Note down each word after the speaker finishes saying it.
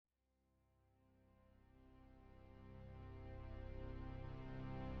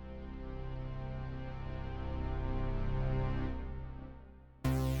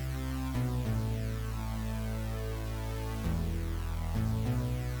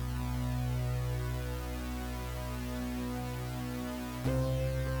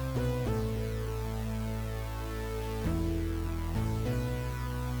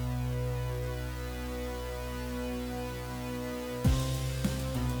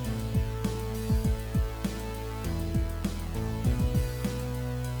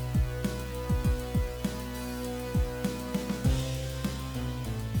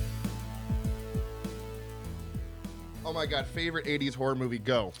Oh my god, favorite 80s horror movie,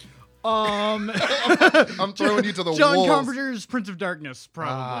 go. I'm throwing you to the John wolves. Carpenter's Prince of Darkness,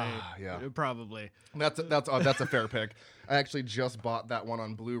 probably. Yeah. Probably. That's a fair pick. I actually just bought that one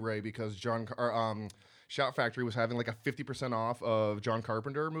on Blu-ray because Shout Factory was having like a 50% off of John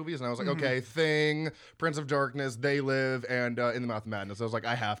Carpenter movies, and I was like, okay, Thing, Prince of Darkness, They Live, and In the Mouth of Madness. I was like,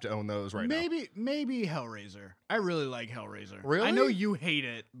 I have to own those now. Maybe Hellraiser. I really like Hellraiser. Really? I know you hate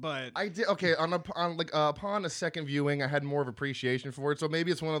it, but I did. Okay, upon a second viewing, I had more of appreciation for it. So maybe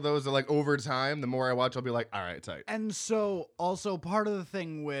it's one of those that, like, over time, the more I watch, I'll be like, all right, tight. And so also part of the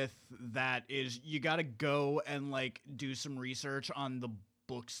thing with that is you got to go and like do some research on the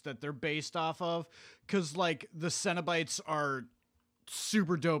books that they're based off of, because like the Cenobites are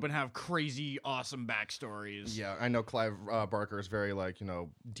super dope and have crazy awesome backstories. Yeah, I know Clive Barker is very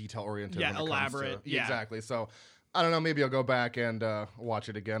detail oriented. Yeah, elaborate. Yeah, exactly. So I don't know. Maybe I'll go back and watch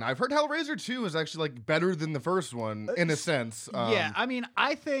it again. I've heard Hellraiser 2 is actually like better than the first one in a sense. Yeah, I mean,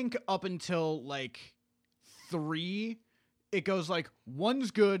 I think up until like 3, it goes like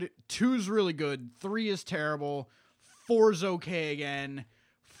 1's good, 2's really good, 3 is terrible, 4's okay again,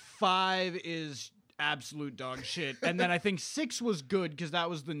 5 is absolute dog shit, and then I think 6 was good because that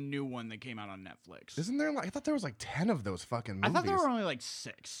was the new one that came out on Netflix. Isn't there I thought there was like 10 of those fucking movies. I thought there were only like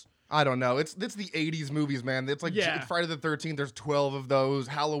 6. I don't know. It's the 80s movies, man. It's like Friday the 13th, there's 12 of those.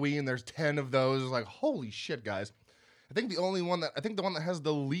 Halloween, there's 10 of those. It's like, holy shit, guys. I think the one that has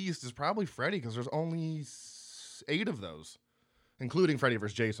the least is probably Freddy, because there's only 8 of those, including Freddy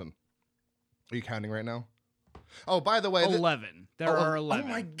vs. Jason. Are you counting right now? Oh, by the way, 11. There are 11. Oh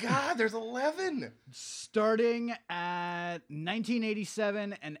my God, there's 11. Starting at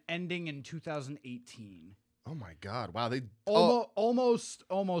 1987 and ending in 2018. Oh my God! Wow, they almost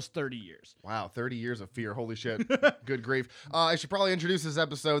 30 years. Wow, 30 years of fear. Holy shit! Good grief! I should probably introduce this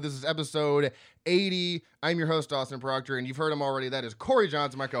episode. This is episode 80. I'm your host, Austin Proctor, and you've heard him already. That is Corey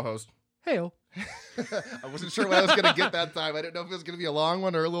Johnson, my co-host. Heyo. I wasn't sure what I was going to get that time. I didn't know if it was going to be a long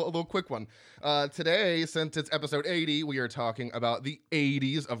one or a little quick one. Today, since it's episode 80, we are talking about the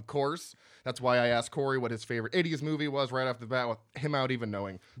 80s, of course. That's why I asked Corey what his favorite 80s movie was right off the bat, with him out even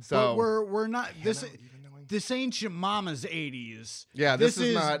knowing. So but we're not this ain't your mama's 80s. Yeah, this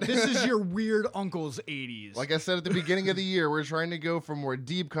is not. This is your weird uncle's 80s. Like I said at the beginning of the year, we're trying to go for more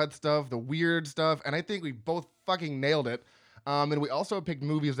deep cut stuff, the weird stuff, and I think we both fucking nailed it. And we also picked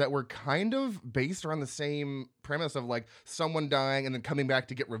movies that were kind of based around the same premise of like someone dying and then coming back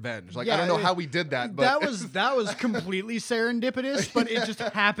to get revenge. Like, I don't know how we did that, but that was completely serendipitous, but it just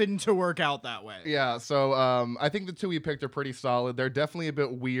happened to work out that way. Yeah. So I think the two we picked are pretty solid. They're definitely a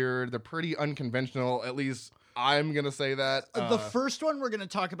bit weird. They're pretty unconventional. At least I'm going to say that. The first one we're going to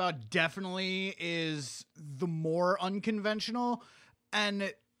talk about definitely is the more unconventional.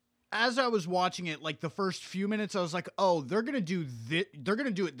 And as I was watching it, like the first few minutes, I was like, "Oh, they're gonna do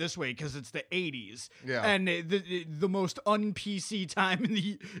it this way because it's the '80s, and the most un-PC time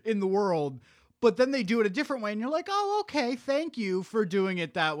in the world." But then they do it a different way, and you're like, "Oh, okay, thank you for doing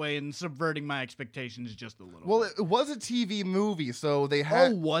it that way and subverting my expectations just a little." Well, bit. it was a TV movie, so they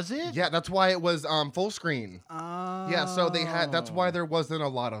had. Oh, was it? Yeah, that's why it was full screen. Oh. Yeah, so they had. That's why there wasn't a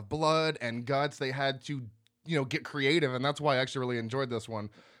lot of blood and guts. They had to, get creative, and that's why I actually really enjoyed this one.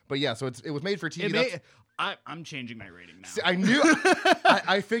 But yeah, so it was made for TV. I'm changing my rating now. See, I knew.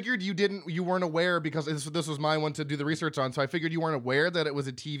 I figured you weren't aware because this was my one to do the research on. So I figured you weren't aware that it was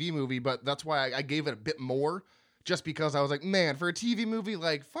a TV movie, but that's why I gave it a bit more, just because I was like, man, for a TV movie,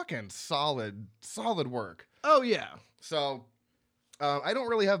 like fucking solid work. Oh yeah. So. I don't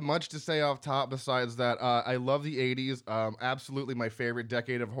really have much to say off top besides that I love the 80s. Absolutely my favorite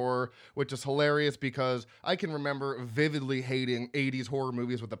decade of horror, which is hilarious because I can remember vividly hating 80s horror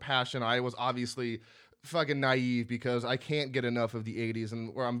movies with a passion. I was obviously fucking naive because I can't get enough of the 80s,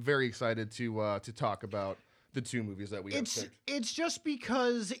 and I'm very excited to talk about the two movies that we have picked. It's just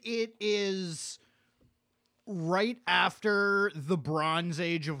because it is right after the Bronze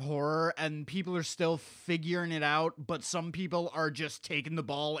Age of horror and people are still figuring it out, but some people are just taking the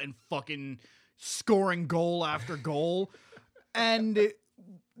ball and fucking scoring goal after goal. And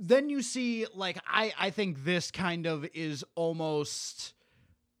then you see, like, I think this kind of is almost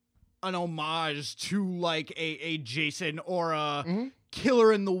an homage to like a Jason or a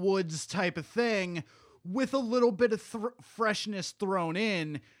Killer in the Woods type of thing with a little bit of freshness thrown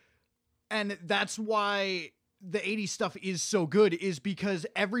in. And that's why the 80s stuff is so good, is because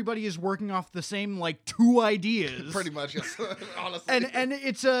everybody is working off the same like 2 ideas. Pretty much, yes. Honestly. And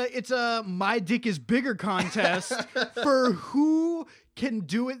it's a my dick is bigger contest for who can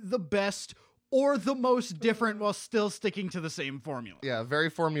do it the best or the most different while still sticking to the same formula. Yeah,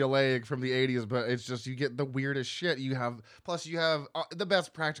 very formulaic from the 80s, but it's just you get the weirdest shit. You have the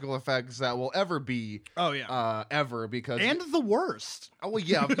best practical effects that will ever be. Oh yeah. Ever because And the worst. oh well,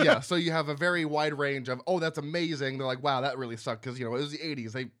 yeah, yeah. So you have a very wide range of that's amazing. They're like, wow, that really sucked because it was the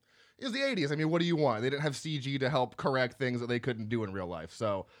 80s. It was the 80s. I mean, what do you want? They didn't have CG to help correct things that they couldn't do in real life.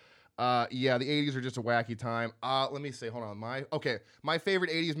 So. Yeah, the 80s are just a wacky time. Let me say, hold on. My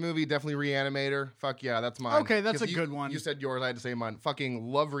favorite 80s movie, definitely Reanimator. Fuck yeah, that's mine. Okay, that's a good one. You said yours, I had to say mine. Fucking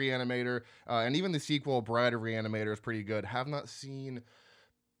love Reanimator. And even the sequel, Bride of Reanimator, is pretty good. Have not seen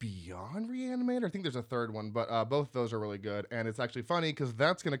Beyond Reanimator. I think there's a third one, but both of those are really good. And it's actually funny because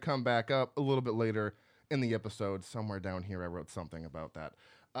that's going to come back up a little bit later in the episode. Somewhere down here, I wrote something about that.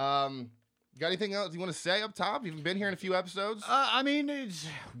 Got anything else you want to say up top? You've been here in a few episodes. I mean, it's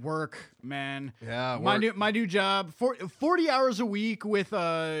work, man. Yeah, my new job. 40 hours a week with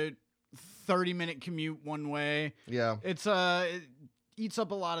a 30-minute commute one way. Yeah, it eats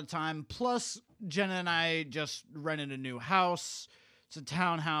up a lot of time. Plus, Jenna and I just rented a new house. It's a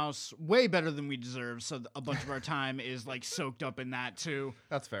townhouse, way better than we deserve. So a bunch of our time is like soaked up in that too.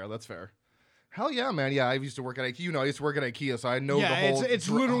 That's fair. Hell yeah, man. Yeah, I used to work at IKEA. I used to work at IKEA, so I know the whole... it's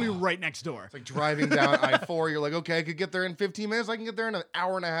literally right next door. It's like driving down I-4. You're like, okay, I could get there in 15 minutes. I can get there in an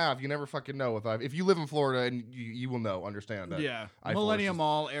hour and a half. You never fucking know. If you live in Florida, and you will understand that. Yeah. I-4 Millennium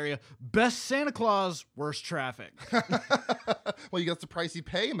Mall area. Best Santa Claus, worst traffic. Well, you got the price you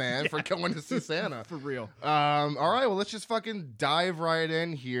pay, man, for going to see Santa. For real. All right, well, let's just fucking dive right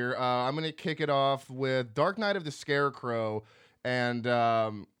in here. I'm going to kick it off with Dark Knight of the Scarecrow. And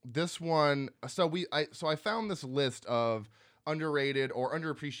this one, I found this list of underrated or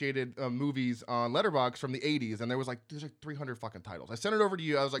underappreciated movies on Letterboxd from the 80s, and there's like 300 fucking titles. I sent it over to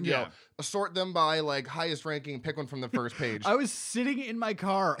you. I was like, yo, assort them by like highest ranking, pick one from the first page. I was sitting in my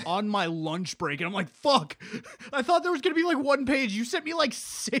car on my lunch break, and I'm like, fuck, I thought there was gonna be like one page. You sent me like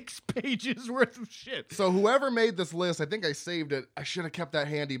 6 pages worth of shit. So whoever made this list, I think I saved it. I should have kept that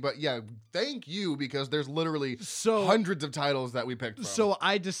handy, but yeah, thank you, because there's literally hundreds of titles that we picked from. So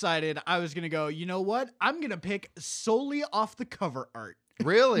I decided I was gonna go, you know what? I'm gonna pick solely off the cover art.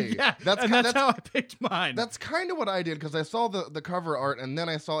 Really? Yeah, that's how I picked mine. That's kind of what I did, because I saw the cover art, and then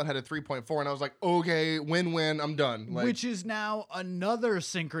I saw it had a 3.4, and I was like, okay, win-win, I'm done. Which is now another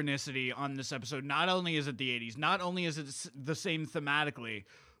synchronicity on this episode. Not only is it the 80s, not only is it the same thematically,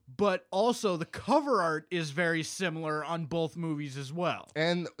 but also the cover art is very similar on both movies as well.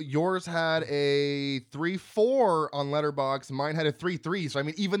 And yours had a 3.4 on Letterboxd. Mine had a 3.3. So, I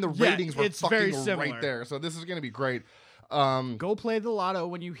mean, even the ratings were fucking right there. So this is going to be great. Go play the lotto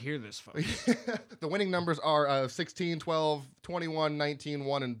when you hear this, folks. The winning numbers are 16, 12, 21, 19,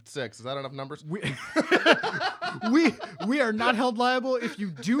 1, and 6. Is that enough numbers? We are not held liable if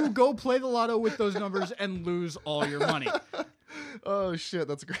you do go play the lotto with those numbers and lose all your money. Oh, shit.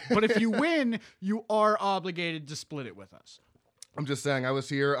 That's great. But if you win, you are obligated to split it with us. I'm just saying, I was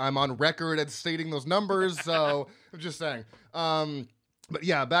here. I'm on record at stating those numbers. So I'm just saying. But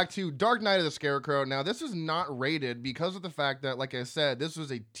yeah, back to Dark Knight of the Scarecrow. Now, this is not rated because of the fact that, like I said, this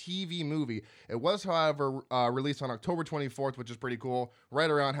was a TV movie. It was, however, released on October 24th, which is pretty cool, right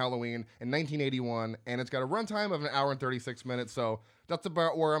around Halloween in 1981. And it's got a runtime of 1 hour and 36 minutes. So that's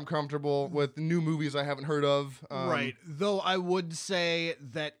about where I'm comfortable with new movies I haven't heard of. Right. Though I would say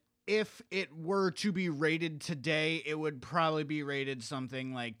that if it were to be rated today, it would probably be rated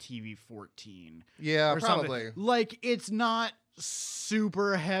something like TV 14. Yeah, probably. Something. Like, it's not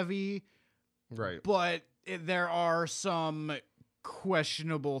super heavy, right? But there are some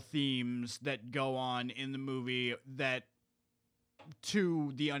questionable themes that go on in the movie that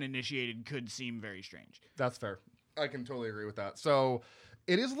to the uninitiated could seem very strange. That's fair. I can totally agree with that. So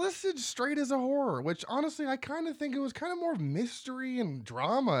it is listed straight as a horror, which honestly I kind of think it was kind of more mystery and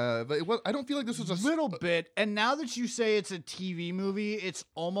drama. But I don't feel like this was a little bit. And now that you say it's a TV movie, it's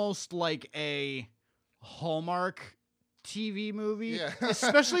almost like a Hallmark TV movie, yeah.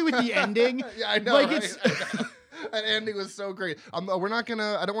 Especially with the ending. Yeah, I know. Like right? That ending was so great. We're not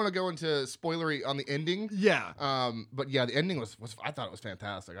gonna. I don't want to go into spoilery on the ending. Yeah. But yeah, the ending was. I thought it was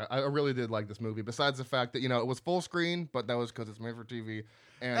fantastic. I really did like this movie. Besides the fact that it was full screen, but that was because it's made for TV.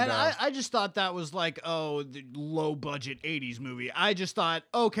 And I just thought that was like, the low budget 80s movie. I just thought,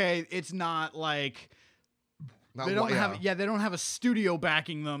 okay, it's not like. They don't have a studio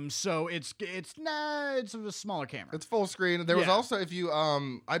backing them, so it's a smaller camera. It's full screen. There was also, if you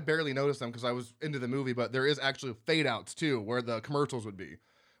I barely noticed them because I was into the movie, but there is actually fade outs too, where the commercials would be,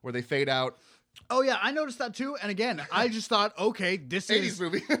 where they fade out. Oh yeah, I noticed that too. And again, I just thought, okay, this 80s is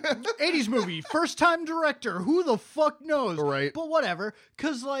movie. 80s movie, first time director. Who the fuck knows? Right. But whatever,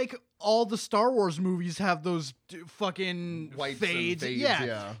 because like all the Star Wars movies have those fucking Whites and fades. fades, Yeah.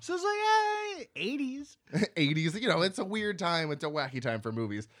 yeah. So it's like, 80s. 80s, it's a weird time. It's a wacky time for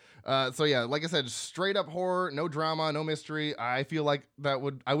movies. So yeah, like I said, straight up horror, no drama, no mystery. I feel like I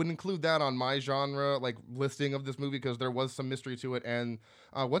would include that on my genre like listing of this movie because there was some mystery to it. And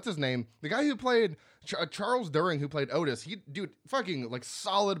what's his name? The guy who played Charles During, who played Otis. Fucking like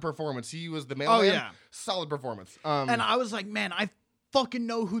solid performance. He was the mailman. Oh, yeah. Solid performance. And I was like, man, I fucking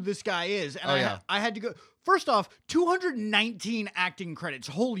know who this guy is. And yeah. I had to go. First off, 219 acting credits.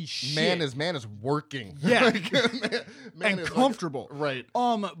 Holy shit. Man is working. Yeah. Like, man And is comfortable. Right.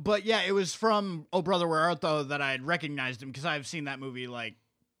 But yeah, it was from Oh Brother Where Art Thou that I had recognized him because I've seen that movie like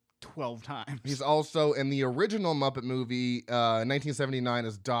 12 times. He's also in the original Muppet movie, 1979,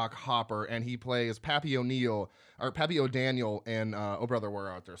 as Doc Hopper, and he plays Pappy O'Daniel in Oh Brother Where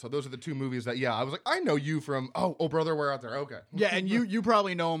Art Thou. So those are the two movies that, I was like, I know you from Oh Brother Where Art Thou. Okay. Yeah, and you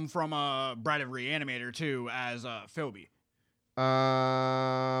probably know him from Bride of Reanimator too as Philby. No.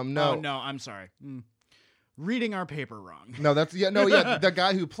 Oh, no, I'm sorry. Reading our paper wrong. No, the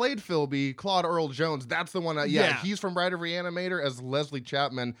guy who played Philby, Claude Earl Jones, that's the one. Yeah. He's from Bride of Reanimator as Leslie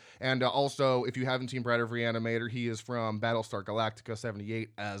Chapman, and also, if you haven't seen Bride of Reanimator, he is from Battlestar Galactica 78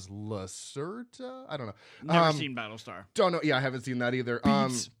 as Lacerta. I don't know. Never seen Battlestar. Don't know. Yeah, I haven't seen that either.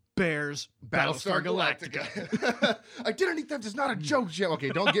 Beats, Bears, Battlestar Galactica. Identity theft is not a joke, Jim. Okay,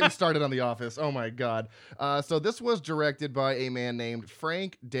 don't get me started on The Office. Oh my God. So this was directed by a man named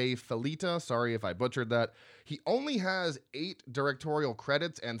Frank De Felitta. Sorry if I butchered that. He only has 8 directorial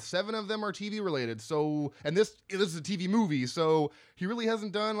credits, and 7 of them are TV related. So, and this is a TV movie, so he really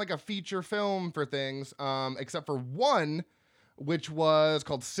hasn't done like a feature film for things, except for one, which was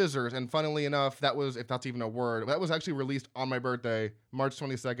called Scissors. And funnily enough, that was, if that's even a word, that was actually released on my birthday, March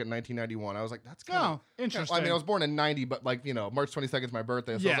 22nd, 1991. I was like, that's kind of interesting. I mean, I was born in 90, but like, March 22nd is my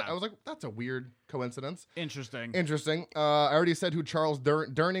birthday. So Yeah. I was like, that's a weird coincidence. Interesting. I already said who Charles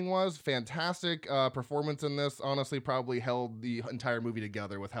Durning was. Fantastic performance in this. Honestly, probably held the entire movie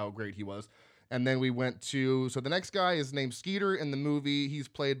together with how great he was. And then we went to, so the next guy is named Skeeter in the movie. He's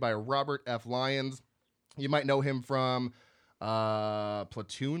played by Robert F. Lyons. You might know him from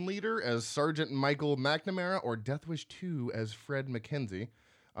Platoon Leader as Sergeant Michael McNamara, or Death Wish 2 as Fred McKenzie.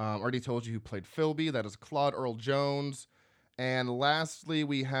 Already told you who played Philby. That is Claude Earl Jones. And lastly,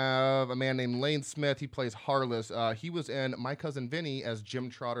 we have a man named Lane Smith. He plays Harless. He was in My Cousin Vinny as Jim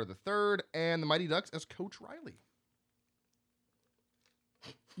Trotter III and The Mighty Ducks as Coach Riley.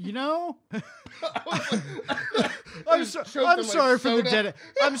 I'm sorry for the dead.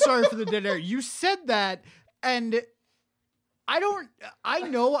 I'm sorry for the dead air. You said that, and I know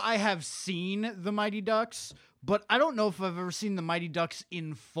I have seen The Mighty Ducks, but I don't know if I've ever seen The Mighty Ducks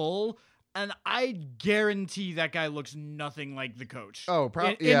in full. And I guarantee that guy looks nothing like the coach. Oh,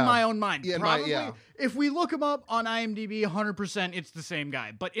 in my own mind. Yeah, probably. If we look him up on IMDb, 100% it's the same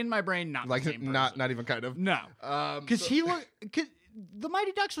guy. But in my brain, not like the same person. Not even kind of. No. Because The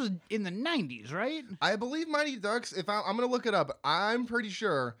Mighty Ducks was in the 90s, right? I believe Mighty Ducks, I'm going to look it up, I'm pretty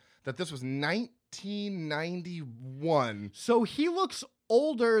sure that this was 1991. So he looks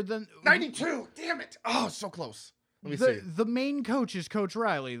older than... 92! Damn it! Oh, so close. Let me see. The main coach is Coach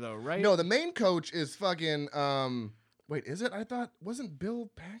Riley, though, right? No, the main coach is fucking, wait, is it? I thought, wasn't Bill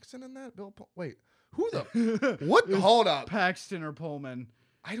Paxton in that? Wait, who the... What? Hold up. Paxton or Pullman.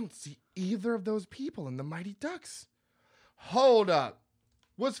 I don't see either of those people in the Mighty Ducks. Hold up.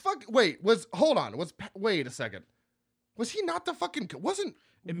 Wait a second. Was he not the fucking... Wasn't...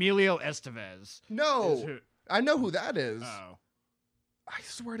 Emilio Estevez. No. I know who that is. Oh. I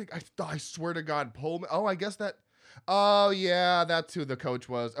swear to God, Pullman. Oh, I guess that... Oh, yeah, that's who the coach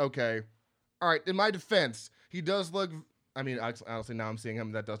was. Okay. All right, in my defense, he does look... I mean, honestly, now I'm seeing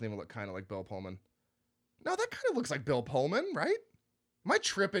him, that doesn't even look kind of like Bill Pullman. No, that kind of looks like Bill Pullman, right? Am I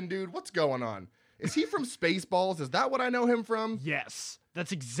tripping, dude? What's going on? Is he from Spaceballs? Is that what I know him from? Yes.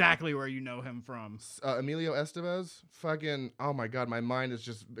 That's exactly where you know him from. Emilio Estevez? Fucking... Oh, my God, my mind is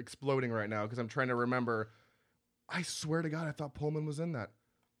just exploding right now because I'm trying to remember... I swear to God, I thought Pullman was in that.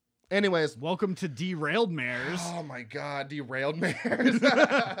 Anyways. Welcome to Derailed Mares. Oh my God, Derailed Mares.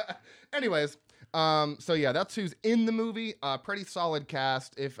 Anyways, so yeah, that's who's in the movie. Pretty solid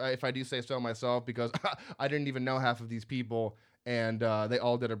cast, if I do say so myself, because I didn't even know half of these people, and they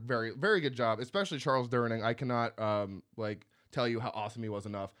all did a very, very good job, especially Charles Durning. I cannot tell you how awesome he was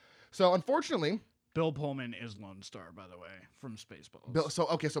enough. So unfortunately... Bill Pullman is Lone Star, by the way, from Spaceballs.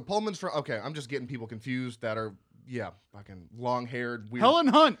 So Pullman's from... Okay, I'm just getting people confused that are... Yeah, fucking long-haired, weird... Helen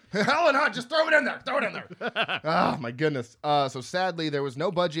Hunt! Helen Hunt! Just throw it in there! Oh, my goodness. So sadly, there was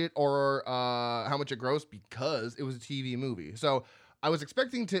no budget or how much it grossed because it was a TV movie. So I was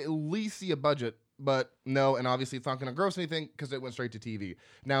expecting to at least see a budget, but no, and obviously it's not going to gross anything because it went straight to TV.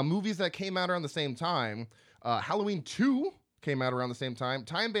 Now, movies that came out around the same time, Halloween 2 came out around the same time,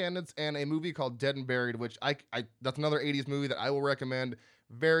 Time Bandits, and a movie called Dead and Buried, which I that's another 80s movie that I will recommend.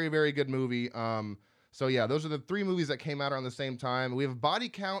 Very, very good movie. So yeah, those are the 3 movies that came out around the same time. We have body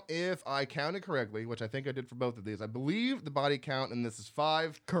count, if I counted correctly, which I think I did for both of these. I believe the body count, and this is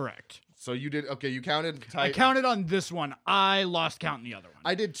 5. Correct. So you did, okay, you counted. I counted on this one. I lost count in the other one.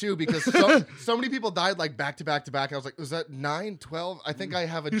 I did too, because so many people died like back to back to back. I was like, was that 9, 12? I think I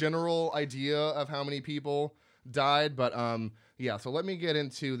have a general idea of how many people died, but yeah, so let me get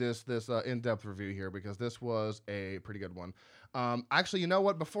into this in-depth review here, because this was a pretty good one. Actually, you know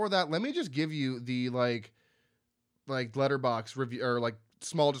what? Before that, let me just give you the like Letterboxd review, or like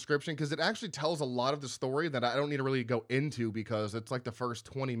small description, because it actually tells a lot of the story that I don't need to really go into, because it's like the first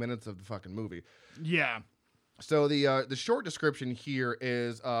 20 minutes of the fucking movie. Yeah. So the short description here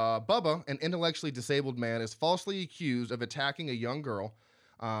is Bubba, an intellectually disabled man, is falsely accused of attacking a young girl.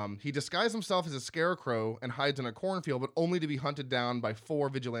 He disguised himself as a scarecrow and hides in a cornfield, but only to be hunted down by 4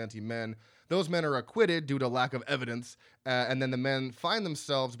 vigilante men. Those men are acquitted due to lack of evidence, and then the men find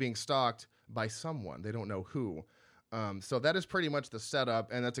themselves being stalked by someone. They don't know who. So that is pretty much the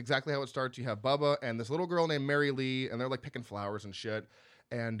setup, and that's exactly how it starts. You have Bubba and this little girl named Mary Lee, and they're like picking flowers and shit.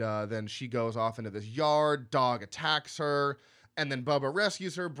 And then she goes off into this yard. Dog attacks her. And then Bubba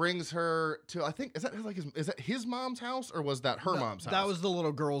rescues her, brings her to, I think, is that his mom's house, or was that her mom's house? That was the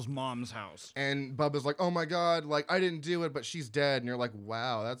little girl's mom's house. And Bubba's like, oh my God, like, I didn't do it, but she's dead. And you're like,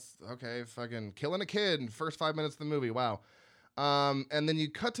 wow, that's okay, fucking killing a kid in the first 5 minutes of the movie, wow. And then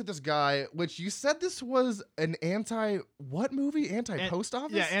you cut to this guy, which you said this was an what movie? Anti-post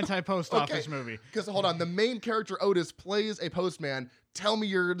office? Yeah, anti-post office movie. Because hold on, the main character, Otis, plays a postman. Tell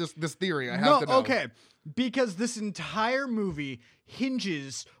me this theory. I have to know. Okay. Because this entire movie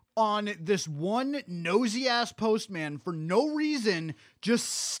hinges on this one nosy-ass postman for no reason, just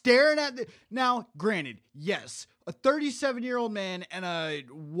staring at Now, granted, yes, a 37-year-old man and a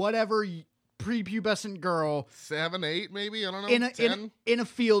whatever prepubescent girl, 7, 8, maybe, I don't know, 10? in a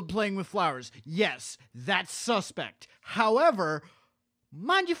field playing with flowers. Yes, that's suspect. However,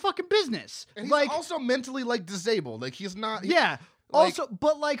 mind your fucking business. And he's also mentally disabled. He's not. Yeah. Also,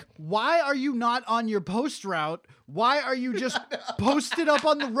 but why are you not on your post route? Why are you just posted up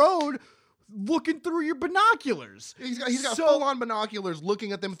on the road looking through your binoculars? He's got full-on binoculars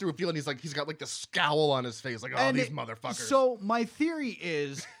looking at them through a field, and he's got the scowl on his face, these motherfuckers. So my theory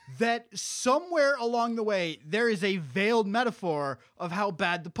is that somewhere along the way, there is a veiled metaphor of how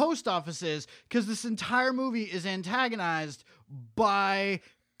bad the post office is, because this entire movie is antagonized by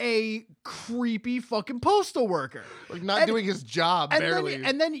a creepy fucking postal worker, not doing his job, barely.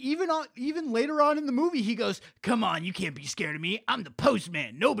 And then even later on in the movie, he goes, "Come on, you can't be scared of me. I'm the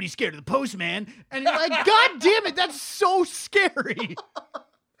postman. Nobody's scared of the postman." And you're like, God damn it, that's so scary.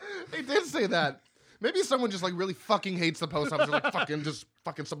 They did say that. Maybe someone just really fucking hates the post office.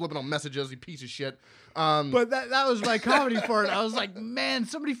 fucking subliminal messages, you piece of shit. But that was my comedy for it. I was like, man,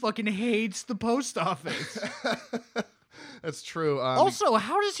 somebody fucking hates the post office. That's true. Also,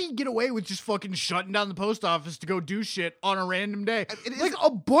 how does he get away with just fucking shutting down the post office to go do shit on a random day?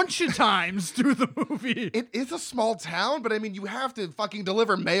 A bunch of times through the movie. It is a small town, but I mean, you have to fucking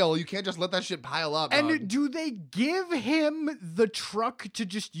deliver mail. You can't just let that shit pile up. And do they give him the truck to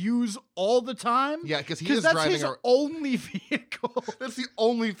just use all the time? Yeah, because that's his only vehicle. That's the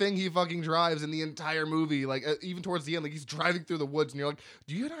only thing he fucking drives in the entire movie. Even towards the end, he's driving through the woods, and you're like,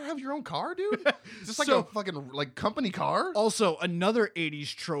 do you not have your own car, dude? Is this a fucking company car? Also, another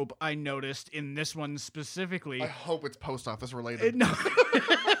 80s trope I noticed in this one specifically. I hope it's post office related.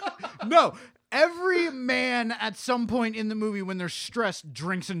 No. Every man at some point in the movie when they're stressed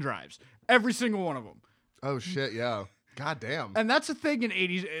drinks and drives. Every single one of them. Oh, shit, yeah. God damn. And that's a thing in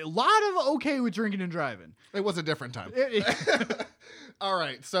 80s. A lot of okay with drinking and driving. It was a different time. All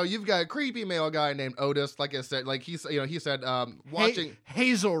right, so you've got a creepy male guy named Otis. Like I said, he said watching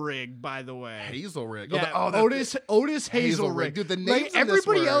Hazelrig, by the way. Hazelrig. Yeah, Otis Hazelrig. Dude, the names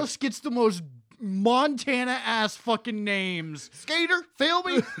everybody else gets the most Montana ass fucking names. Skater,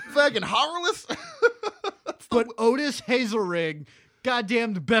 Philby, fucking Harless. But Otis Hazelrig,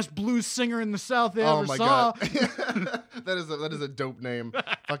 goddamn the best blues singer in the South they ever saw. God. that is a dope name.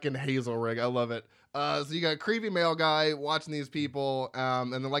 Fucking Hazelrig. I love it. So you got a creepy male guy watching these people,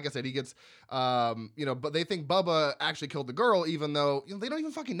 and then like I said, he gets, but they think Bubba actually killed the girl, even though they don't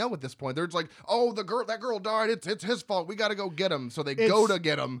even fucking know at this point. They're just like, oh, that girl died. It's his fault. We got to go get him. So they go to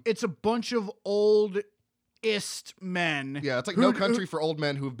get him. It's a bunch of old-ist men. Yeah, it's like No Country for Old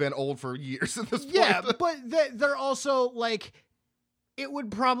Men who've been old for years at this point. Yeah, but they're also it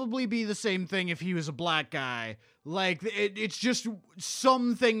would probably be the same thing if he was a black guy. Like, it's just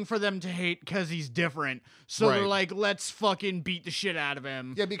something for them to hate because he's different. So they're Right. like, let's fucking beat the shit out of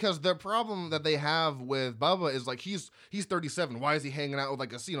him. Yeah, because the problem that they have with Bubba is like he's 37. Why is he hanging out with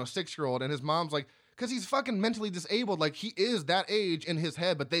like a 6-year-old? And his mom's like, because he's fucking mentally disabled. Like he is that age in his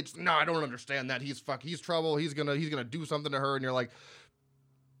head, but they just, no, I don't understand that. He's trouble. He's gonna do something to her, and you're like,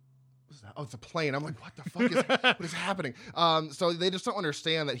 what's that? Oh, it's a plane. I'm like, what the fuck is what is happening? So they just don't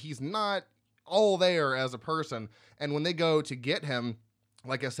understand that he's not all there as a person. And when they go to get him,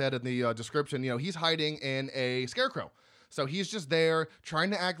 like I said in the description, he's hiding in a scarecrow. So he's just there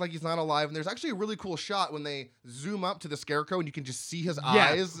trying to act like he's not alive. And there's actually a really cool shot when they zoom up to the scarecrow and you can just see his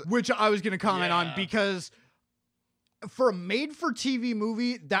eyes. Which I was going to comment on Yeah. because for a made-for-TV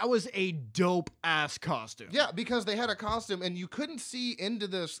movie, that was a dope-ass costume. Yeah, because they had a costume and you couldn't see into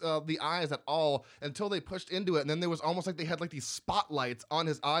this the eyes at all until they pushed into it. And then there was almost like they had like these spotlights on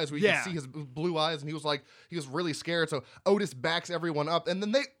his eyes where you Yeah. could see his blue eyes. And he was really scared. So Otis backs everyone up. And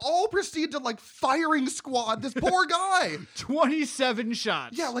then they all proceed to like firing squad this poor guy. 27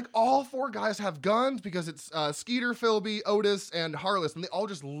 shots. Yeah, like all 4 guys have guns because it's Skeeter, Philby, Otis, and Harless, and they all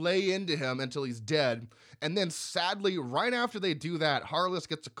just lay into him until he's dead. And then sadly, right after they do that, Harless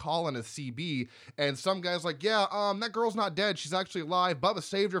gets a call on a CB, and some guy's like, yeah, that girl's not dead. She's actually alive. Bubba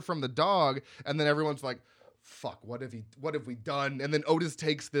saved her from the dog. And then everyone's like, fuck, what have we done? And then Otis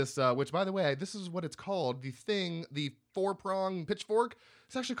takes this, which by the way, this is what it's called. The 4-prong pitchfork.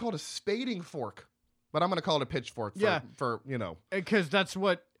 It's actually called a spading fork. But I'm going to call it a pitchfork for Because that's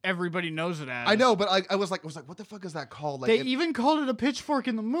what everybody knows it as. I know, but I was like, what the fuck is that called? Like, They even called it a pitchfork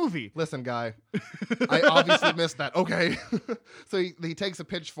in the movie. listen, guy, I obviously missed that. Okay. So he takes a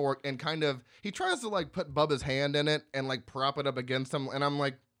pitchfork and he tries to like put Bubba's hand in it and like prop it up against him. And I'm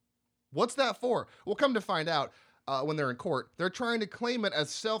like, what's that for? Well, come to find out, when they're in court, they're trying to claim it as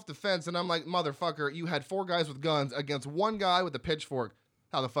self-defense. And I'm like, motherfucker, you had 4 guys with guns against 1 guy with a pitchfork.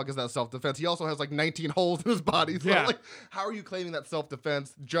 How the fuck is that self-defense? He also has like 19 holes in his body. So Yeah. like, how are you claiming that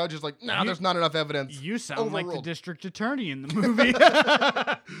self-defense? Judge is like, nah, there's not enough evidence. You sound like the Overruled. district attorney in the movie.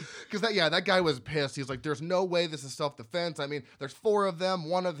 Because that guy was pissed. He's like, there's no way this is self-defense. I mean, there's 4 of them,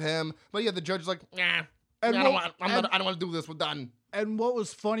 1 of him. But yeah, the judge is like, nah, And I what- don't want to do this. We're done. And what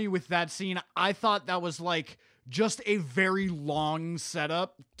was funny with that scene, I thought that was like just a very long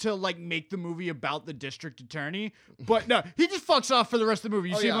setup to like make the movie about the district attorney. But no, he just fucks off for the rest of the movie.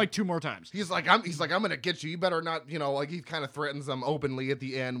 You see him yeah. like 2 more times. He's like, I'm gonna get you. You better not, like he kind of threatens them openly at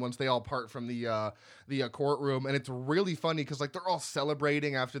the end once they all part from the courtroom, and it's really funny because like they're all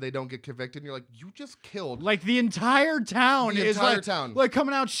celebrating after they don't get convicted. And you're like, you just killed. Like the entire town The is entire like, town. like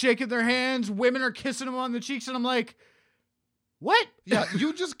coming out shaking their hands. Women are kissing them on the cheeks, and I'm like, what? Yeah,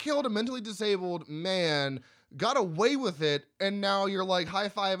 you just killed a mentally disabled man, got away with it, and now you're like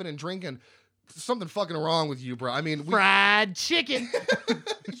high-fiving and drinking. Something fucking wrong with you, bro. I mean, Fried chicken.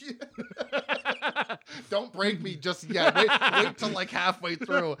 don't break me just yet. Wait till like halfway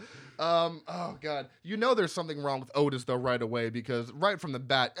through. Oh god, there's something wrong with Otis though right away because right from the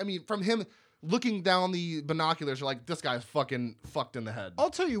bat, I mean, from him looking down the binoculars, you're like, this guy's fucking fucked in the head.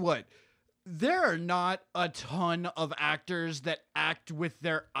 I'll tell you what. There are not a ton of actors that act with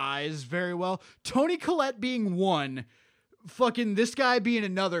their eyes very well. Toni Collette being one, fucking this guy being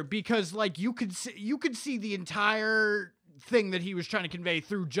another, because like you could see the entire thing that he was trying to convey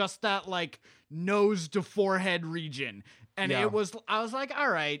through just that like nose to forehead region. And Yeah. I was like, all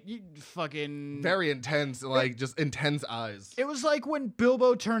right, you fucking Very intense, like just intense eyes. It was like when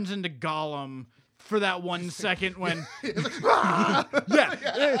Bilbo turns into Gollum for that 1 second when yeah,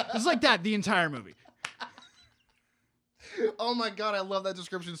 it's like that the entire movie. Oh my god, I love that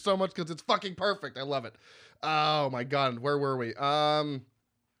description so much because it's fucking perfect. I love it. Oh my god, where were we? Oh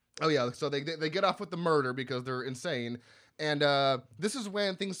yeah, so they get off with the murder because they're insane, and this is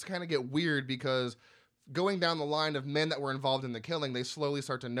when things kind of get weird because going down the line of men that were involved in the killing, they slowly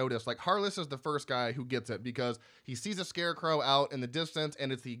start to notice. Like Harless is the first guy who gets it because he sees a scarecrow out in the distance,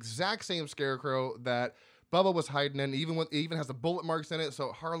 and it's the exact same scarecrow that Bubba was hiding in. Even has the bullet marks in it,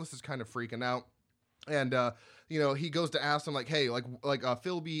 so Harless is kind of freaking out. And he goes to ask them like, hey, like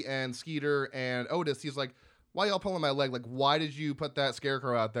Philby and Skeeter and Otis. He's like, why y'all pulling my leg? Like, why did you put that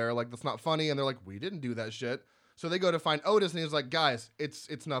scarecrow out there? Like, that's not funny. And they're like, we didn't do that shit. So they go to find Otis, and he's like, guys,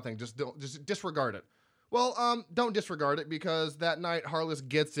 it's nothing. Just disregard it. Well, don't disregard it because that night Harless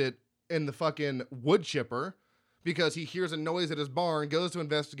gets it in the fucking wood chipper because he hears a noise at his barn, goes to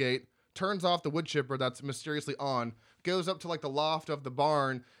investigate, turns off the wood chipper that's mysteriously on, goes up to like the loft of the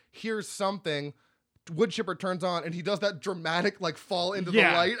barn, hears something, wood chipper turns on, and he does that dramatic like fall into the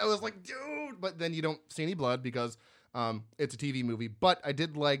Yeah. light. I was like, dude, but then you don't see any blood because It's a TV movie, but I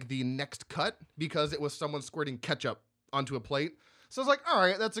did like the next cut because it was someone squirting ketchup onto a plate. So I was like, all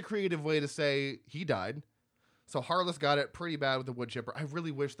right, that's a creative way to say he died. So Harless got it pretty bad with the wood chipper. I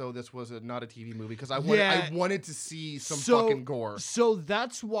really wish, though, this was not a TV movie because I wanted to see some fucking gore. So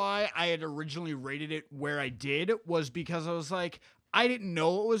that's why I had originally rated it where I did, was because I was like, I didn't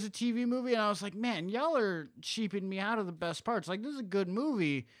know it was a TV movie, and I was like, man, y'all are cheaping me out of the best parts. Like, this is a good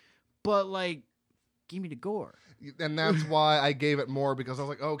movie, but, like, give me the gore. And that's why I gave it more, because I was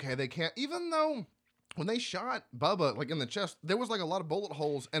like, okay, they can't, even though when they shot Bubba, like, in the chest, there was, like, a lot of bullet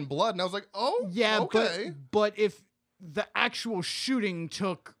holes and blood, and I was like, oh, yeah, okay. But if the actual shooting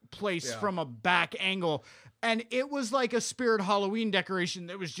took place from a back angle, and it was like a Spirit Halloween decoration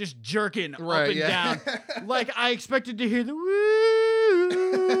that was just jerking up and down. Like, I expected to hear the woo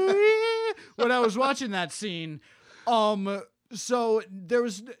when I was watching that scene. So there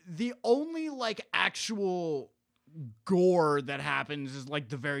was the only, like, actual gore that happens is, like,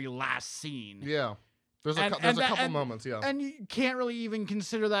 the very last scene. Yeah. There's a couple moments, yeah. And you can't really even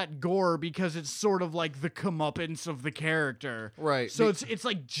consider that gore because it's sort of like the comeuppance of the character. Right. So it's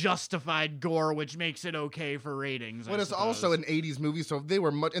like justified gore, which makes it okay for ratings. But it's also an 80s movie, so they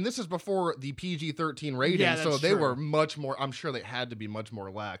were much, and this is before the PG-13 rating, so they were much more, I'm sure they had to be much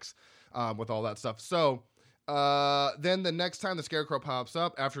more lax with all that stuff. So then the next time the Scarecrow pops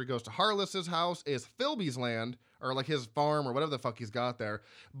up after he goes to Harless's house is Philby's land, or like his farm or whatever the fuck he's got there.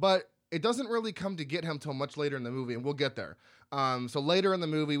 But it doesn't really come to get him till much later in the movie, and we'll get there. So later in the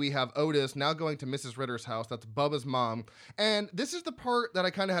movie, we have Otis now going to Mrs. Ritter's house. That's Bubba's mom. And this is the part that I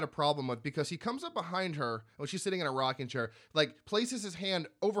kind of had a problem with, because he comes up behind her when she's sitting in a rocking chair, like places his hand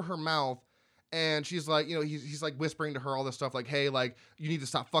over her mouth, and she's like, you know, he's like whispering to her all this stuff, like, hey, like, you need to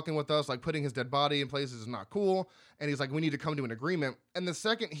stop fucking with us. Like, putting his dead body in places is not cool. And he's like, we need to come to an agreement. And the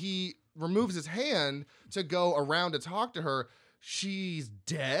second he removes his hand to go around to talk to her, she's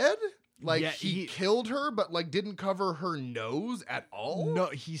dead? Like, he killed her, but, like, didn't cover her nose at all? No,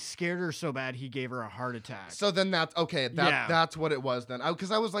 he scared her so bad he gave her a heart attack. So then that's what it was then.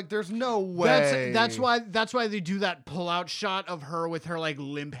 Because I was like, there's no way. That's why they do that pull-out shot of her with her, like,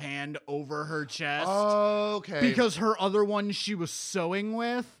 limp hand over her chest. Oh, okay. Because her other one she was sewing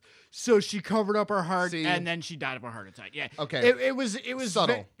with, so she covered up her heart, and then she died of a heart attack. Yeah. Okay. It was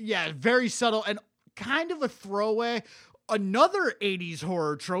subtle. Very subtle, and kind of a throwaway. Another 80s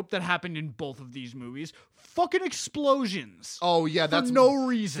horror trope that happened in both of these movies, fucking explosions. Oh, yeah, that's no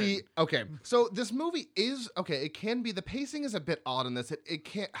reason. See, okay. So this movie is, okay, it can be, the pacing is a bit odd in this. It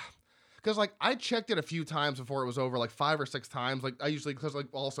can't, because, like, I checked it a few times before it was over, like 5 or 6 times. Like, I usually, because, like,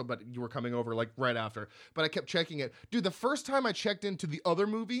 also, but you were coming over, like, right after. But I kept checking it. Dude, the first time I checked into the other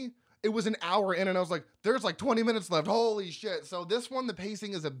movie, it was an hour in, and I was like, there's, like, 20 minutes left. Holy shit. So this one, the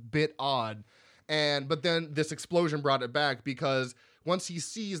pacing is a bit odd. But then this explosion brought it back, because once he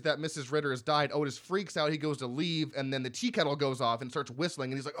sees that Mrs. Ritter has died, Otis freaks out. He goes to leave, and then the tea kettle goes off and starts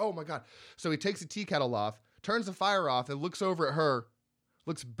whistling, and he's like, oh my God. So he takes the tea kettle off, turns the fire off, and looks over at her,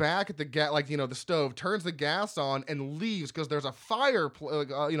 looks back at the the stove, turns the gas on, and leaves because there's a fire,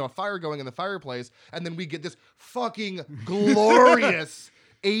 a fire going in the fireplace, and then we get this fucking glorious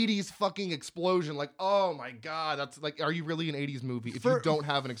 80s fucking explosion. Like, oh my God, that's like, are you really an 80s movie if you don't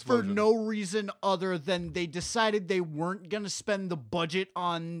have an explosion? For no reason other than they decided they weren't going to spend the budget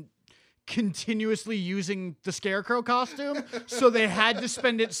on continuously using the Scarecrow costume, so they had to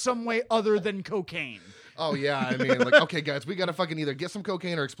spend it some way other than cocaine. Oh, yeah, I mean, like, okay, guys, we got to fucking either get some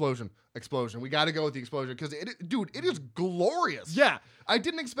cocaine or explosion. We got to go with the explosion, because, it is glorious. Yeah. I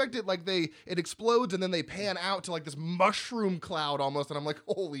didn't expect it, like, it explodes, and then they pan out to, like, this mushroom cloud almost, and I'm like,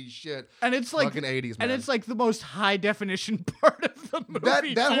 holy shit. And it's like, fucking 80s, man. And it's, like, the most high-definition part of the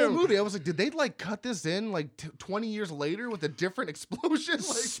movie, That whole movie, I was like, did they, like, cut this in, like, 20 years later with a different explosion? Like,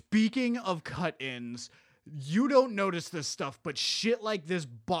 speaking of cut-ins, you don't notice this stuff, but shit like this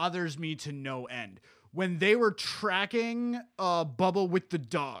bothers me to no end. When they were tracking Bubba with the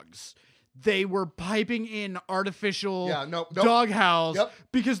dogs, they were piping in artificial dog howls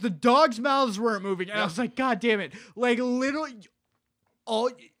because the dogs' mouths weren't moving. And I was like, God damn it. Like, literally,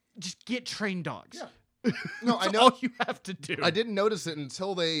 just get trained dogs. Yeah. No, I know. All you have to do. I didn't notice it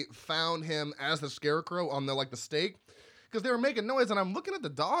until they found him as the Scarecrow on the stake, because they were making noise, and I'm looking at the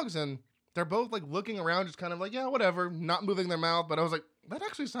dogs, and they're both, like, looking around, just kind of like, yeah, whatever, not moving their mouth. But I was like, that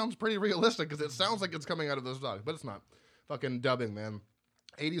actually sounds pretty realistic, because it sounds like it's coming out of those dogs, but it's not. Fucking dubbing, man.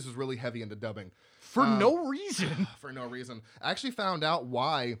 80s was really heavy into dubbing. For no reason. For no reason. I actually found out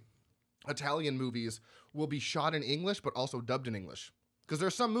why Italian movies will be shot in English, but also dubbed in English. Because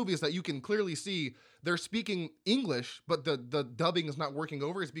there's some movies that you can clearly see they're speaking English, but the dubbing is not working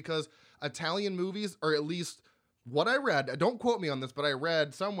over. It's because Italian movies, or at least what I read, don't quote me on this, but I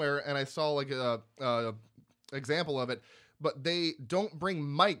read somewhere and I saw like a example of it, but they don't bring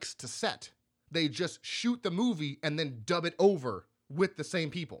mics to set. They just shoot the movie and then dub it over with the same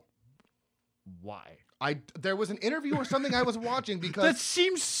people. Why? There was an interview or something I was watching because That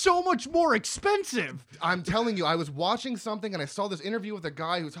seems so much more expensive. I'm telling you, I was watching something and I saw this interview with a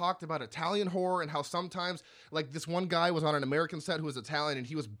guy who talked about Italian horror and how sometimes, like, this one guy was on an American set who was Italian and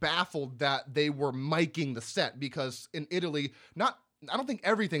he was baffled that they were miking the set because in Italy, I don't think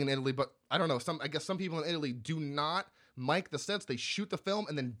everything in Italy, but I don't know, I guess some people in Italy do not mic the sets. They shoot the film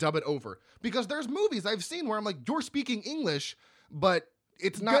and then dub it over. Because there's movies I've seen where I'm like, you're speaking English, but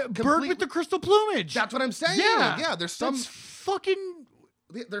it's not Bird with the crystal plumage. That's what I'm saying. Yeah. There's some That's fucking...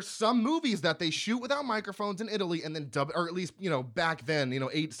 There's some movies that they shoot without microphones in Italy and then dub, or at least, back then,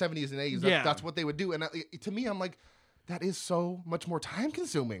 70s and 80s, that's what they would do. And to me, I'm like, that is so much more time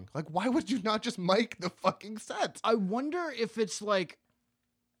consuming. Like, why would you not just mic the fucking set? I wonder if it's like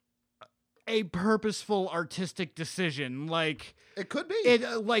a purposeful artistic decision. Like, It could be.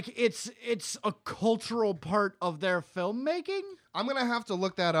 It's a cultural part of their filmmaking. I'm gonna have to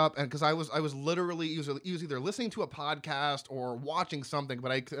look that up, and because I was literally either listening to a podcast or watching something,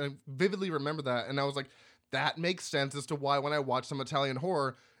 but I vividly remember that, and I was like, that makes sense as to why when I watch some Italian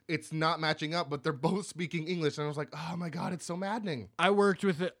horror, it's not matching up, but they're both speaking English, and I was like, oh my god, it's so maddening. I work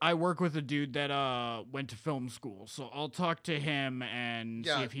with a dude that went to film school, so I'll talk to him and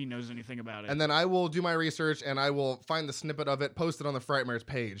see if he knows anything about it. And then I will do my research and I will find the snippet of it, post it on the Frightmares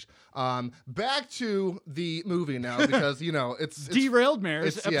page. Back to the movie now because it's Derailed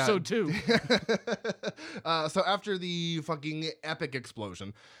Mares episode 2. So after the fucking epic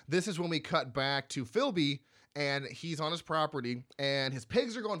explosion, this is when we cut back to Philby. And he's on his property, and his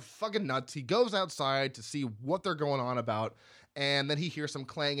pigs are going fucking nuts. He goes outside to see what they're going on about, and then he hears some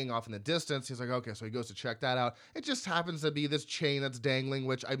clanging off in the distance. He's like, okay, so he goes to check that out. It just happens to be this chain that's dangling,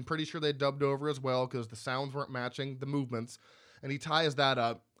 which I'm pretty sure they dubbed over as well because the sounds weren't matching the movements. And he ties that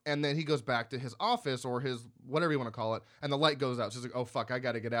up, and then he goes back to his office or his whatever you want to call it, and the light goes out. So he's like, oh, fuck, I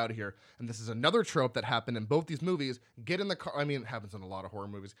got to get out of here. And this is another trope that happened in both these movies. Get in the car. I mean, it happens in a lot of horror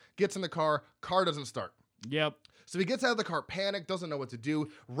movies. Gets in the car doesn't start. Yep. So he gets out of the car, panicked, doesn't know what to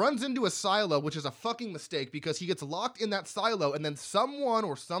do, runs into a silo, which is a fucking mistake because he gets locked in that silo, and then someone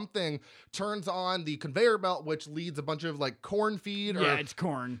or something turns on the conveyor belt, which leads a bunch of like corn feed or it's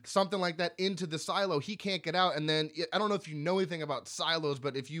corn, something like that into the silo. He can't get out, and then I don't know if you know anything about silos,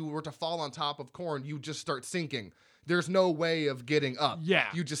 but if you were to fall on top of corn, you just start sinking. There's no way of getting up. Yeah.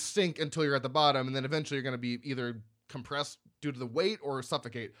 You just sink until you're at the bottom, and then eventually you're going to be either compressed due to the weight or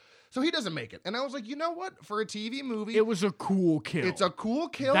suffocate. So he doesn't make it. And I was like, you know what? For a TV movie... It was a cool kill. It's a cool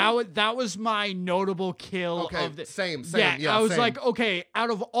kill. That was my notable kill. Okay, of the... same. Yeah, I was like, okay,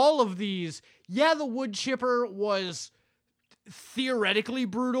 out of all of these, the wood chipper was theoretically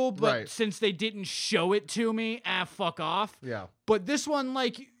brutal, but since they didn't show it to me, fuck off. Yeah. But this one,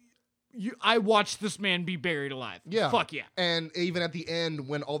 I watched this man be buried alive. Yeah. Fuck yeah. And even at the end,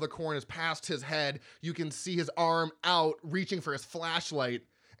 when all the corn is past his head, you can see his arm out, reaching for his flashlight.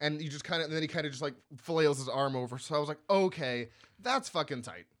 And you just and then he kind of just like flails his arm over. So I was like, okay, that's fucking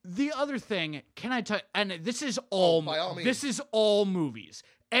tight. The other thing, can I tell you, and this is all, by all means. This is all movies.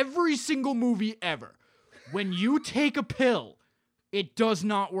 Every single movie ever. When you take a pill, it does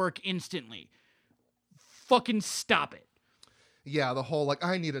not work instantly. Fucking stop it. Yeah, the whole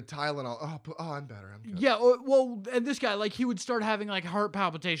I need a Tylenol. Oh, I'm better. I'm good. Yeah, well, and this guy, he would start having heart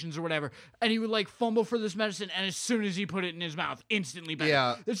palpitations or whatever, and he would fumble for this medicine, and as soon as he put it in his mouth, instantly better.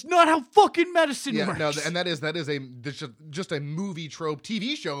 Yeah, that's not how fucking medicine works. No, and that is just a movie trope,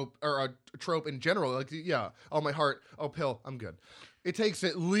 TV show or a trope in general. Oh my heart, pill, I'm good. It takes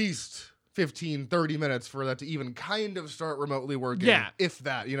at least 15, 30 minutes for that to even kind of start remotely working. Yeah, if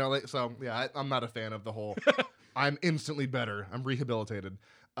that, I'm not a fan of the whole. I'm instantly better. I'm rehabilitated.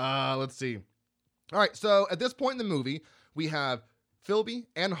 Let's see. All right, so at this point in the movie, we have Philby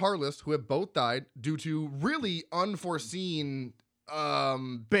and Harless, who have both died due to really unforeseen...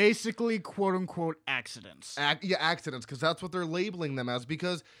 basically, quote-unquote, accidents. Accidents, because that's what they're labeling them as,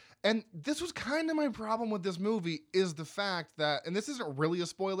 because... And this was kind of my problem with this movie, is the fact that, and this isn't really a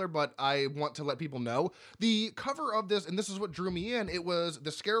spoiler, but I want to let people know, the cover of this, and this is what drew me in, it was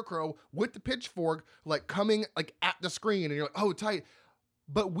the Scarecrow with the pitchfork, coming, at the screen, and you're like, oh, tight.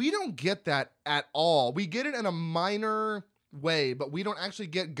 But we don't get that at all. We get it in a minor way, but we don't actually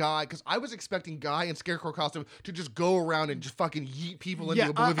get Guy, because I was expecting Guy in Scarecrow costume to just go around and just fucking yeet people into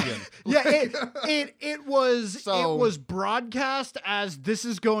oblivion. It was broadcast as this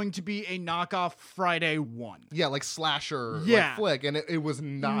is going to be a knockoff Friday 1. Yeah, slasher Yeah. flick, and it was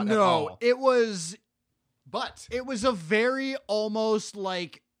not at all. It was But it was a very almost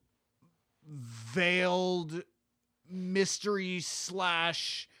like veiled mystery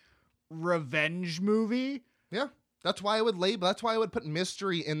 / revenge movie. yeah, that's why I would put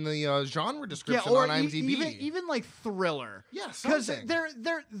mystery in the genre description or on IMDb. even like thriller. Yeah, because something.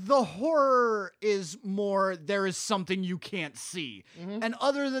 the horror is more there is something you can't see, and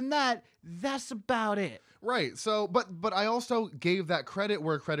other than that, that's about it. Right. So, but I also gave that credit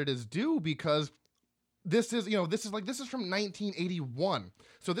where credit is due because this is from 1981.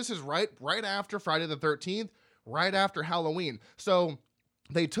 So this is right after Friday the 13th, right after Halloween. So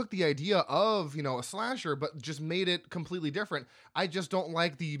they took the idea of, a slasher, but just made it completely different. I just don't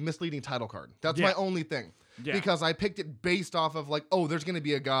like the misleading title card. That's my only thing. Yeah. Because I picked it based off of like, oh, there's going to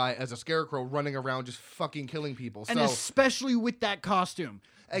be a guy as a scarecrow running around just fucking killing people. And especially with that costume.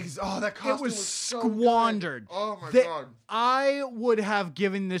 That costume it was so squandered. Good. Oh my God. I would have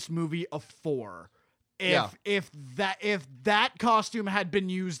given this movie a 4 if that costume had been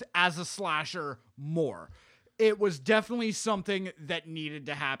used as a slasher more. It was definitely something that needed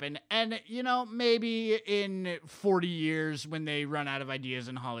to happen. And, maybe in 40 years when they run out of ideas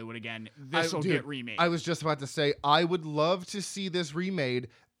in Hollywood again, this will get remade. I was just about to say, I would love to see this remade,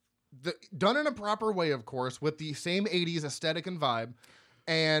 done in a proper way, of course, with the same 80s aesthetic and vibe,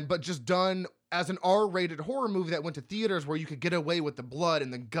 but just done as an R-rated horror movie that went to theaters where you could get away with the blood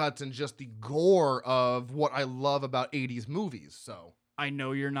and the guts and just the gore of what I love about 80s movies. So I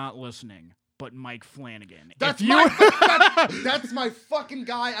know you're not listening, but Mike Flanagan. That's my fucking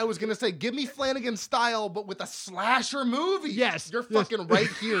guy. I was going to say, give me Flanagan style, but with a slasher movie. Yes. You're fucking right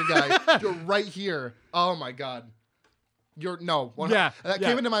here, guy. You're right here. Oh my God. That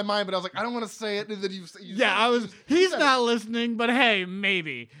came into my mind, but I was like, I don't want to say it. He's not listening, but hey,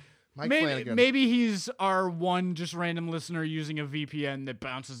 maybe. Flanagan. Maybe he's our one just random listener using a VPN that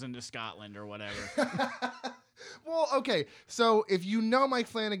bounces into Scotland or whatever. Well, okay. So if you know Mike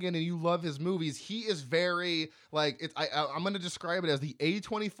Flanagan and you love his movies, he is very I'm going to describe it as the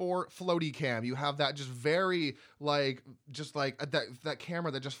A24 floaty cam. You have that just very that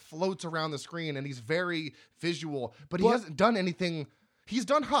camera that just floats around the screen, and he's very visual. But he hasn't done anything. He's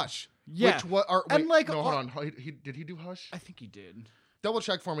done Hush. Yeah. Hold on. Did he do Hush? I think he did. Double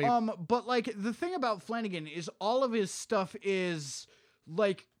check for me. But the thing about Flanagan is all of his stuff is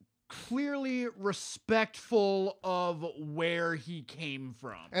clearly respectful of where he came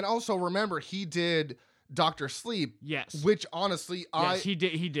from. And also remember, he did Dr. Sleep. Yes. Which honestly, he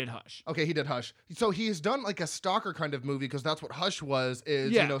did Hush. Okay, he did Hush. So he's done like a stalker kind of movie, because that's what Hush was,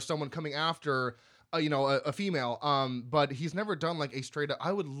 is someone coming after a female. But he's never done like a straight up.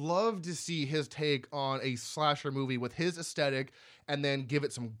 I would love to see his take on a slasher movie with his aesthetic, and then give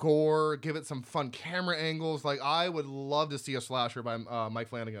it some gore, give it some fun camera angles. Like, I would love to see a slasher by Mike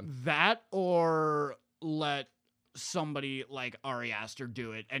Flanagan. That, or let somebody like Ari Aster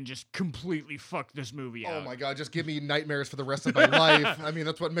do it and just completely fuck this movie out. Oh my God, just give me nightmares for the rest of my life. I mean,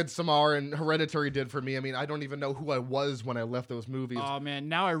 that's what Midsommar and Hereditary did for me. I mean, I don't even know who I was when I left those movies. Oh man,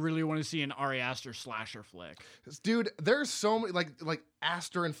 now I really want to see an Ari Aster slasher flick. Dude, there's so many, like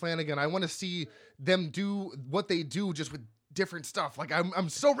Aster and Flanagan. I want to see them do what they do, just with different stuff. Like, I'm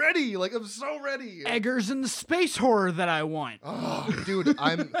so ready. I'm so ready. Eggers and the space horror that I want. Oh, dude,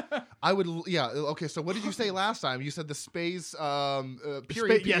 okay, so what did you say last time? You said the space period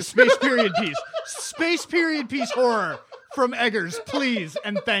piece. Yeah, space period piece. Space period piece horror from Eggers, please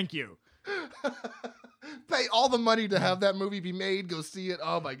and thank you. Pay all the money to have that movie be made. Go see it.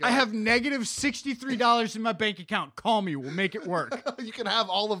 Oh my God. I have negative $63 in my bank account. Call me. We'll make it work. You can have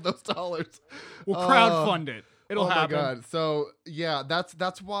all of those dollars. We'll crowdfund it. It'll happen. Oh my God. So yeah,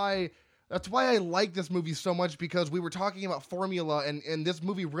 that's why I like this movie so much, because we were talking about formula, and this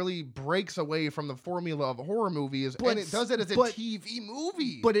movie really breaks away from the formula of horror movies, and it does it as a TV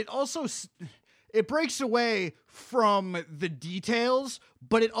movie. But it also it breaks away from the details,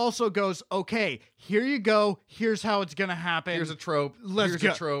 but it also goes, okay, here you go. Here's how it's going to happen. Here's a trope. Let's go.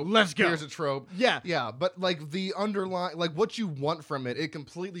 Here's a trope. Yeah. Yeah. But the underlying, what you want from it, it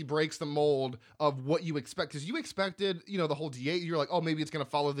completely breaks the mold of what you expect. Because you expected, the whole DA, you're like, oh, maybe it's going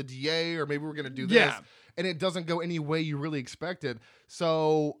to follow the DA, or maybe we're going to do this. Yeah. And it doesn't go any way you really expected.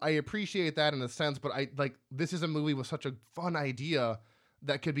 So I appreciate that in a sense, but this is a movie with such a fun idea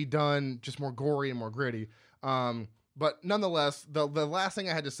that could be done just more gory and more gritty. But nonetheless, the last thing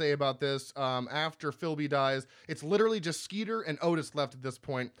I had to say about this, after Philby dies, it's literally just Skeeter and Otis left at this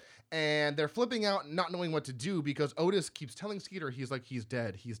point, and they're flipping out, not knowing what to do, because Otis keeps telling Skeeter, he's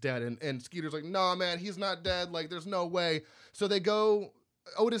dead, and Skeeter's like, no, man, he's not dead, there's no way. So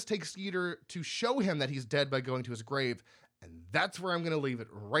Otis takes Skeeter to show him that he's dead by going to his grave, And that's where I'm going to leave it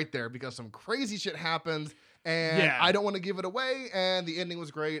right there because some crazy shit happens. And Yeah. I don't want to give it away. And the ending was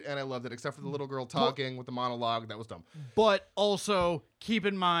great. And I loved it, except for the little girl talking with the monologue. That was dumb. But also keep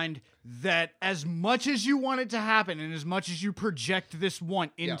in mind that as much as you want it to happen and as much as you project this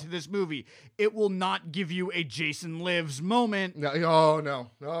want into this movie, it will not give you a Jason Lives moment. No, oh,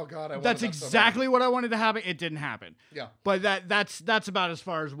 no. Oh, God. I wanted That's that exactly what I wanted to happen. It didn't happen. Yeah. But that's about as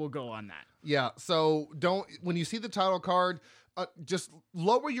far as we'll go on that. Yeah. So when you see the title card, just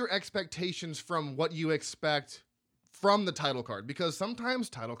lower your expectations from what you expect from the title card, because sometimes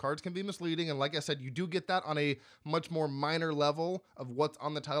title cards can be misleading. And like I said, you do get that on a much more minor level of what's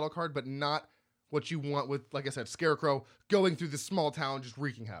on the title card, but not what you want with, like I said, Scarecrow going through this small town, just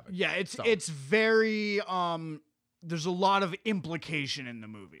wreaking havoc. Yeah. It's very, there's a lot of implication in the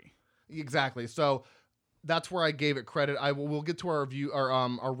movie. Exactly. So that's where I gave it credit. We'll get to our review,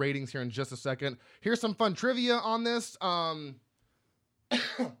 our ratings here in just a second. Here's some fun trivia on this. What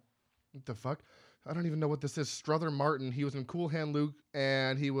the fuck? I don't even know what this is. Strother Martin. He was in Cool Hand Luke,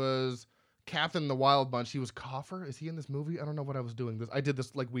 and he was Captain the Wild Bunch. He was Coffer. Is he in this movie? I don't know what I was doing. I did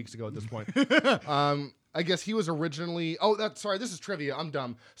this like weeks ago at this point. I guess he was originally. Oh, sorry. This is trivia. I'm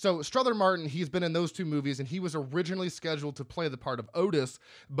dumb. So Strother Martin, he's been in those two movies, and he was originally scheduled to play the part of Otis,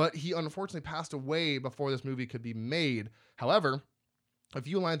 but he unfortunately passed away before this movie could be made. However, a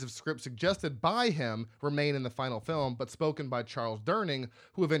few lines of script suggested by him remain in the final film, but spoken by Charles Durning,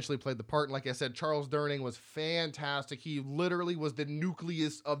 who eventually played the part. And like I said, Charles Durning was fantastic. He literally was the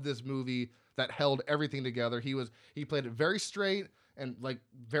nucleus of this movie that held everything together. He played it very straight and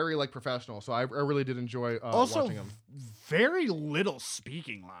very professional. So I really did enjoy watching him. Very little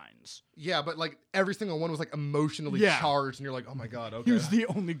speaking lines. Yeah, but every single one was emotionally charged, and you're like, oh my God, okay. He was the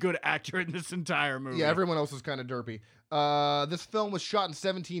only good actor in this entire movie. Yeah, everyone else was kind of derpy. This film was shot in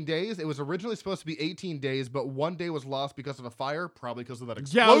 17 days. It was originally supposed to be 18 days, but one day was lost because of a fire, probably because of that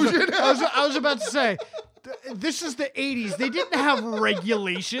explosion. Yeah, I was about to say, this is the 80s. They didn't have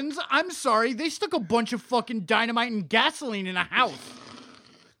regulations. I'm sorry. They stuck a bunch of fucking dynamite and gasoline in a house.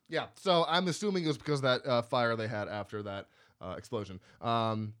 Yeah, so I'm assuming it was because of that fire they had after that explosion.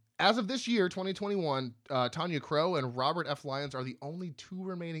 As of this year, 2021, Tanya Crowe and Robert F. Lyons are the only two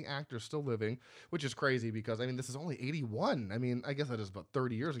remaining actors still living, which is crazy because, this is only 81. I guess that is about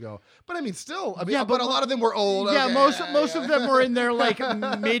 30 years ago. But, still. but a lot of them were old. Yeah, okay. most of them were in their,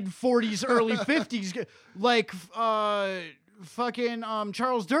 mid-40s, early 50s. Fucking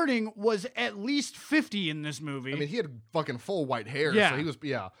Charles Durning was at least 50 in this movie. He had fucking full white hair. Yeah. So he was,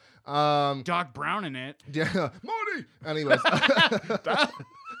 yeah. Doc Brown in it. Yeah. Marty! Anyways.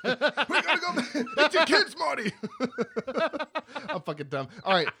 We gotta go. It's your kids, Marty. I'm fucking dumb.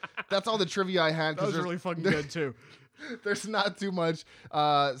 All right, that's all the trivia I had. That was really fucking good too. There's not too much.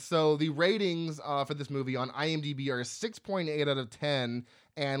 So the ratings for this movie on IMDb are 6.8 out of 10,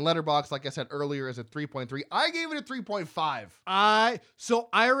 and Letterboxd, like I said earlier, is at 3.3. I gave it a 3.5. So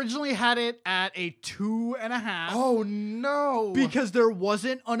I originally had it at a 2.5. Oh no! Because there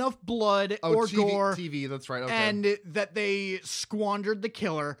wasn't enough blood or gore. TV, that's right. Okay. And that they squandered the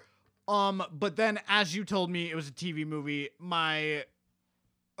killer. But then, as you told me, it was a TV movie. My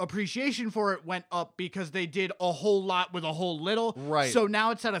appreciation for it went up because they did a whole lot with a whole little. Right. So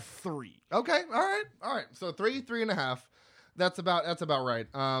now it's at a 3. Okay. All right. So 3.5. That's about right.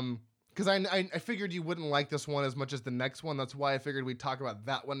 Because I figured you wouldn't like this one as much as the next one. That's why I figured we'd talk about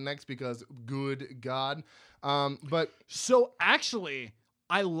that one next, because good God. But so actually,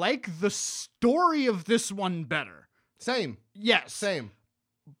 I like the story of this one better. Same. Yes. Same.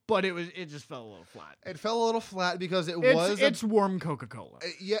 But it just fell a little flat. It fell a little flat because it's warm Coca-Cola.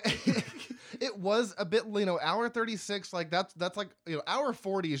 Yeah. It was a bit, hour 36, that's hour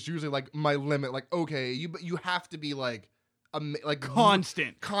 40 is usually my limit. Okay, you have to be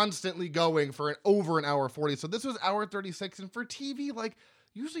constantly going for over an hour 40. So this was hour 36, and for TV,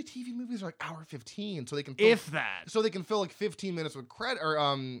 usually TV movies are hour 15, so they can fill 15 minutes with credit or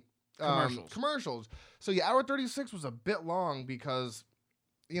commercials. So yeah, hour 36 was a bit long because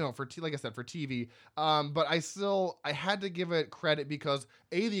like I said, for TV. But I had to give it credit because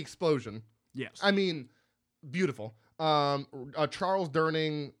the explosion. Yes. Beautiful. Charles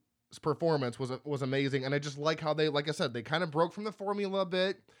Durning's performance was amazing, and I just like how they, like I said, they kind of broke from the formula a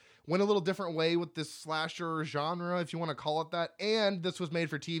bit, went a little different way with this slasher genre, if you want to call it that. And this was made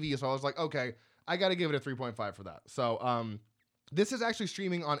for TV, so I was like, okay, I got to give it a 3.5 for that. So, this is actually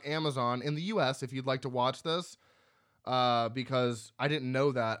streaming on Amazon in the US if you'd like to watch this. because I didn't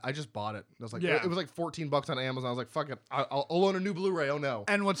know that. I just bought it. I was like, Yeah. it was like $14 on Amazon. I was like, fuck it, I'll own a new Blu-ray. Oh no.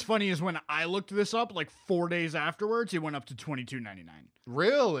 And what's funny is when I looked this up, like 4 days afterwards, it went up to $22.99.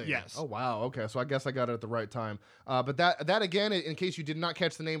 Really? Yes. Oh wow. Okay, so I guess I got it at the right time. But that again, in case you did not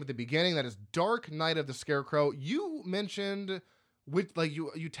catch the name at the beginning, that is Dark Knight of the Scarecrow. You mentioned which, like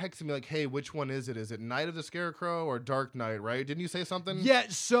you texted me like, hey, which one is it? Is it Night of the Scarecrow or Dark Knight? Right? Didn't you say something? Yeah.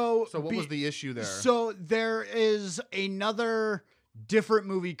 So what was the issue there? So there is another different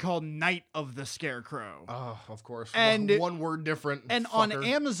movie called Night of the Scarecrow. Oh, of course. And one word different. And fucker. on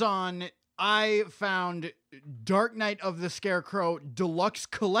Amazon, I found Dark Knight of the Scarecrow Deluxe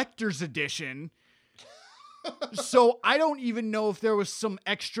Collector's Edition. So I don't even know if there was some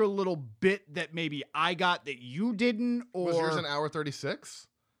extra little bit that maybe I got that you didn't, or Was yours an hour 36?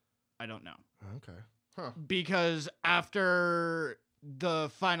 I don't know. Okay. Huh. Because after the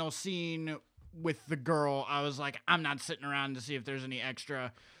final scene with the girl, I was like, I'm not sitting around to see if there's any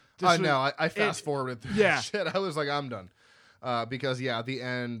extra. I know. I fast forwarded through yeah. that shit. I was like, I'm done. Because at the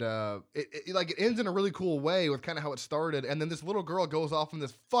end, it ends in a really cool way with kind of how it started, and then this little girl goes off in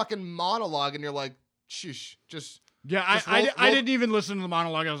this fucking monologue, and you're like, shush, just I didn't even listen to the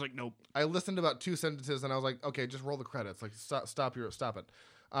monologue. I was like, nope. I listened to about 2 sentences, and I was like, okay, just roll the credits. Like, stop it.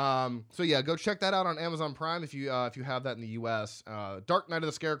 So yeah, go check that out on Amazon Prime if you have that in the U.S. Dark Knight of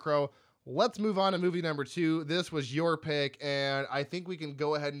the Scarecrow. Let's move on to movie number 2. This was your pick, and I think we can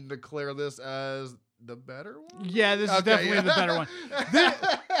go ahead and declare this as the better one? Yeah, this is definitely the better one.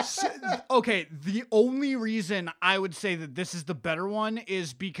 Okay, the only reason I would say that this is the better one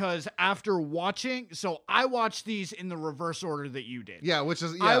is because after watching, so I watched these in the reverse order that you did. Yeah, which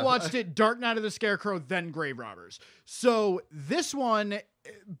is, yeah. I watched it Dark Knight of the Scarecrow, then Grave Robbers. So this one,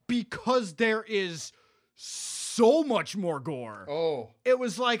 because there is so much more gore. Oh. It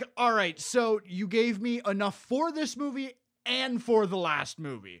was like, all right, so you gave me enough for this movie and for the last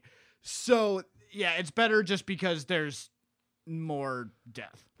movie. So yeah, it's better just because there's more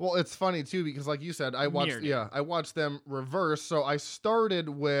death. Well, it's funny too because, like you said, I watched them reverse. So I started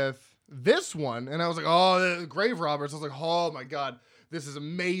with this one, and I was like, "Oh, the Grave Robbers." I was like, "Oh my god, this is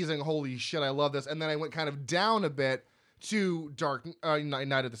amazing! Holy shit, I love this!" And then I went kind of down a bit to Dark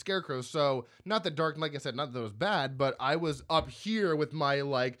Night of the Scarecrow. So not that Dark, like I said, not that it was bad, but I was up here with my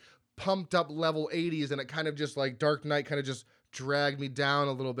like pumped up level 80s, and it kind of just like Dark Knight kind of just dragged me down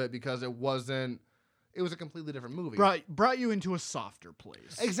a little bit because it was a completely different movie. Brought you into a softer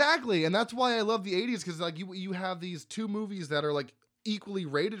place. Exactly. And that's why I love the 80s, because like you have these two movies that are like equally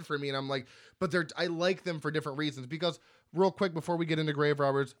rated for me, and I'm like, but I like them for different reasons. Because real quick before we get into Grave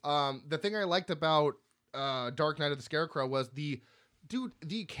Robbers, the thing I liked about Dark Knight of the Scarecrow was the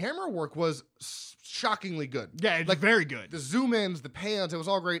camera work was shockingly good. Yeah, it's like very good. The zoom ins, the pans, it was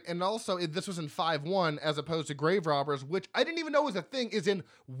all great. And also, this was in 5.1 as opposed to Grave Robbers, which I didn't even know was a thing, is in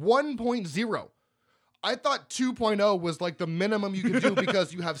 1.0. I thought 2.0 was like the minimum you could do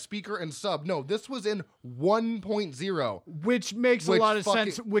because you have speaker and sub. No, this was in 1.0. Which makes a lot of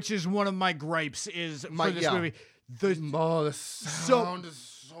sense, which is one of my gripes for this movie. The sound is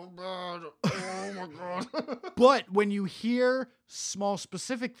so bad. Oh my god. But when you hear small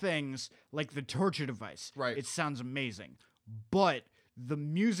specific things like the torture device, right, it sounds amazing. But the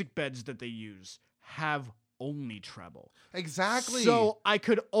music beds that they use have only treble. Exactly. So I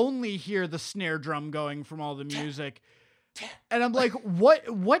could only hear the snare drum going from all the music. And I'm like, what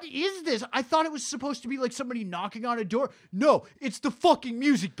is this? I thought it was supposed to be like somebody knocking on a door. No, it's the fucking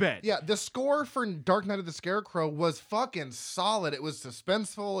music bed. Yeah, the score for Dark Knight of the Scarecrow was fucking solid. It was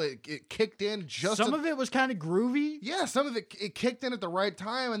suspenseful. It kicked in just... Some of it was kind of groovy. Yeah, some of it kicked in at the right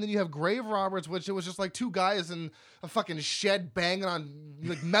time. And then you have Grave Robbers, which it was just like two guys in a fucking shed banging on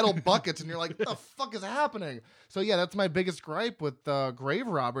like metal buckets. And you're like, what the fuck is happening? So yeah, that's my biggest gripe with Grave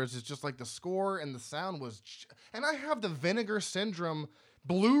Robbers, is just like the score and the sound was... And I have the Vinegar Syndrome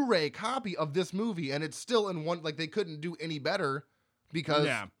Blu-ray copy of this movie, and it's still in one, like they couldn't do any better because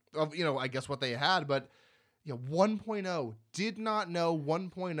of, I guess what they had. But yeah, 1.0, did not know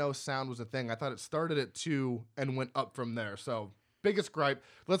 1.0 sound was a thing. I thought it started at 2 and went up from there. So biggest gripe.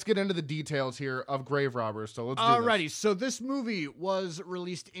 Let's get into the details here of Grave Robbers. So let's do this. Alrighty, so this movie was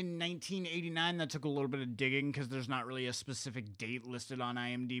released in 1989. That took a little bit of digging because there's not really a specific date listed on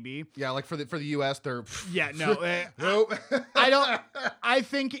IMDb. Yeah, like for the US, they're nope. I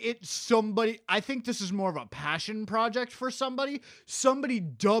think this is more of a passion project for somebody. Somebody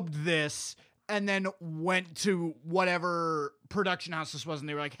dubbed this and then went to whatever production house this was, and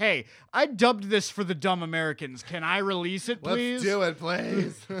they were like, hey, I dubbed this for the dumb Americans. Can I release it, please? Let's do it,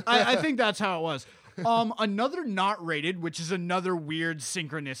 please. I think that's how it was. Another not rated, which is another weird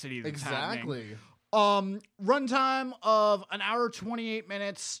synchronicity that's happening. Runtime of an hour 28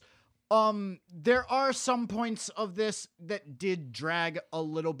 minutes. There are some points of this that did drag a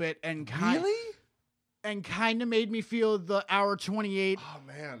little bit and kind of made me feel the hour 28. Oh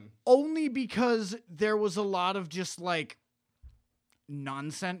man. Only because there was a lot of just like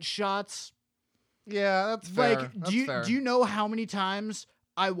nonsense shots. Yeah, that's fair. Like, That's do fair. you know how many times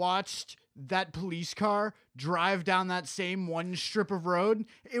I watched that police car drive down that same one strip of road?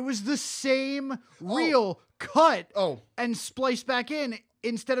 It was the same reel cut and spliced back in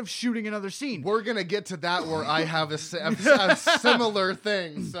instead of shooting another scene. We're gonna get to that where I have a similar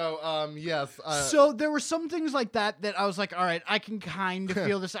thing. So, yes. So there were some things like that I was like, all right, I can kind of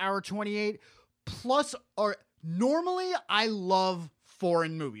feel this hour 28. Plus, or normally I love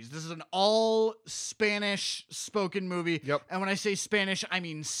foreign movies. This is an all Spanish spoken movie. Yep. And when I say Spanish, I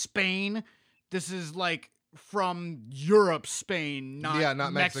mean Spain. This is like from Europe, Spain,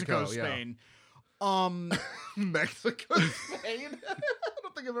 not Mexico, Spain. Mexico, Spain. I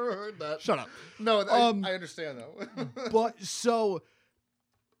don't think I've ever heard that. Shut up. No, I understand though. But so,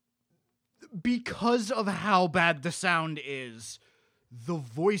 because of how bad the sound is, the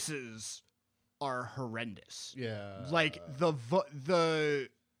voices are horrendous. Yeah. Like the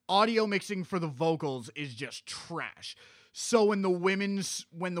audio mixing for the vocals is just trash. So when the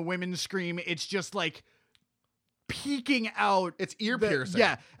women scream, it's just like peeking out. It's ear piercing.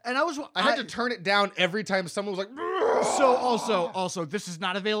 Yeah. And I had to turn it down every time someone was like, so also this is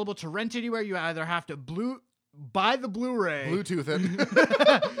not available to rent anywhere. You either have to buy the Blu-ray. Bluetooth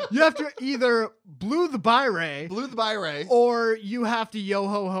it. You have to either blue the Blu-ray, or you have to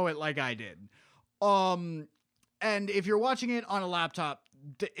yo-ho-ho it like I did. And if you're watching it on a laptop,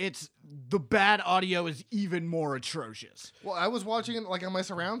 the bad audio is even more atrocious. Well, I was watching it like on my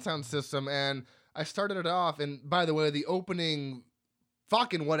surround sound system, and I started it off. And by the way, the opening,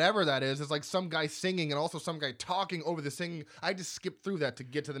 fucking whatever that is like some guy singing and also some guy talking over the singing. I just skipped through that to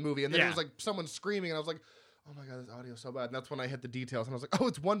get to the movie, and then it was like someone screaming, and I was like, oh my god, this audio is so bad. And that's when I hit the details, and I was like, oh,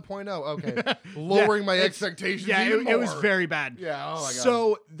 it's 1.0. Okay, lowering my expectations. Yeah, even more. It was very bad. Yeah. Oh my god.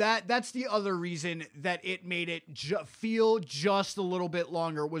 So that's the other reason that it made it feel just a little bit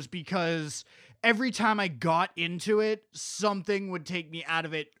longer, was because every time I got into it, something would take me out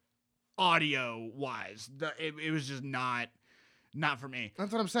of it audio wise. It was just not for me.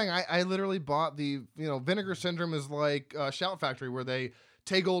 That's what I'm saying. I literally bought the, Vinegar Syndrome is like Shout Factory, where they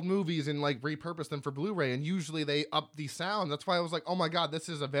take old movies and like repurpose them for Blu-ray, and usually they up the sound. That's why I was like, oh my god, this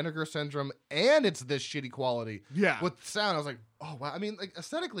is a Vinegar Syndrome and it's this shitty quality. Yeah. With sound, I was like, oh wow. I mean, like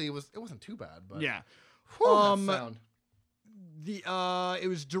aesthetically, it wasn't too bad, but yeah. That sound. It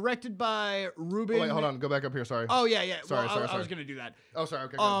was directed by Ruben. Oh, wait, hold on, go back up here. Sorry. Oh yeah. Sorry. I was gonna do that. Oh, sorry.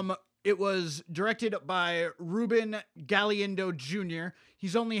 Okay. Good. It was directed by Ruben Galindo Jr.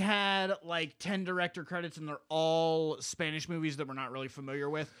 He's only had like 10 director credits, and they're all Spanish movies that we're not really familiar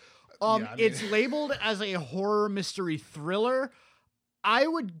with. It's labeled as a horror mystery thriller. I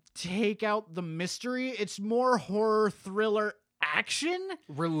would take out the mystery. It's more horror thriller action.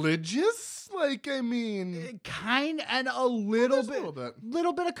 Religious? Like, I mean, kind, and a little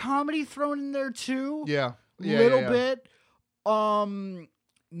bit of comedy thrown in there too. Yeah. Little bit.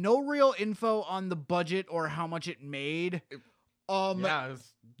 No real info on the budget or how much it made. It's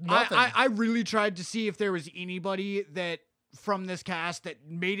nothing. I really tried to see if there was anybody that from this cast that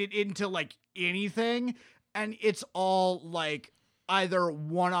made it into like anything, and it's all like either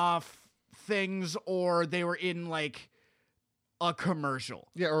one-off things or they were in like a commercial.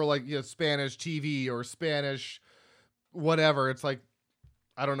 Yeah, or like Spanish TV or Spanish whatever. It's like,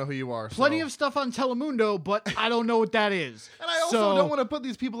 I don't know who you are. Plenty of stuff on Telemundo, but I don't know what that is. And I also don't want to put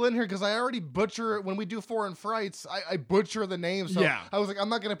these people in here because I already butcher, when we do Foreign Frights, I butcher the names. So I was like, I'm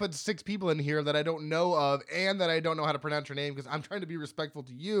not going to put 6 people in here that I don't know of and that I don't know how to pronounce your name, because I'm trying to be respectful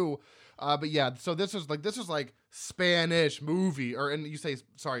to you. But yeah, so this is like Spanish movie, and you say,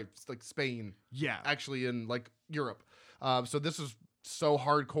 sorry, it's like Spain. Yeah. Actually in like Europe. So this is so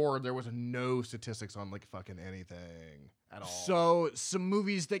hardcore. There was no statistics on like fucking anything at all. So some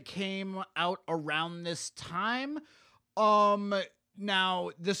movies that came out around this time. Now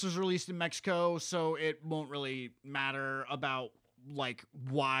this was released in Mexico, so it won't really matter about like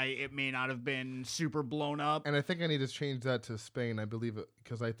why it may not have been super blown up. And I think I need to change that to Spain. I believe it,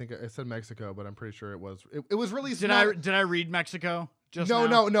 because I think I said Mexico, but I'm pretty sure it was released. Did I read Mexico?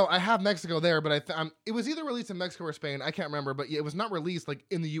 No. I have Mexico there, but it was either released in Mexico or Spain. I can't remember, but it was not released like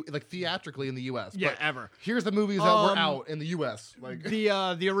in the like theatrically in the U.S. Yeah, but ever. Here's the movies that were out in the U.S. Like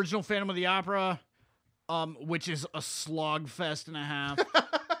the original Phantom of the Opera, which is a slog fest and a half.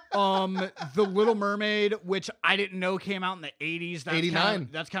 The Little Mermaid, which I didn't know came out in the 80s. That's 89.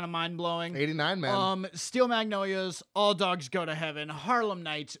 That's kind of mind-blowing. 89, man. Steel Magnolias, All Dogs Go to Heaven, Harlem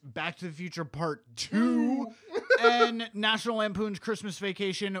Nights, Back to the Future Part 2, and National Lampoon's Christmas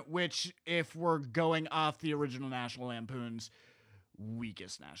Vacation, which, if we're going off the original National Lampoons,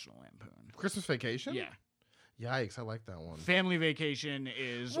 weakest National Lampoon. Christmas Vacation? Yeah. Yikes, I like that one. Family Vacation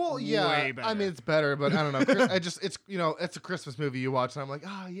is way better. I mean, it's better, but I don't know. It's it's a Christmas movie you watch, and I'm like,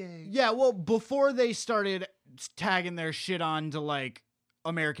 yay. Yeah, well, before they started tagging their shit on to, like,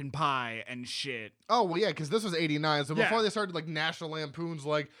 American Pie and shit. Oh, well, yeah, because this was 89, so Yeah. before they started, like, National Lampoon's,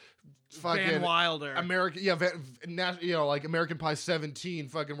 like, fucking... Van Wilder. American, yeah, like American Pie 17,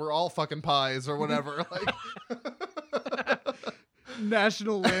 fucking, we're all fucking pies or whatever. Like,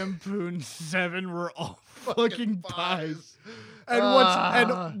 National Lampoon 7 were all fucking pies. Ah.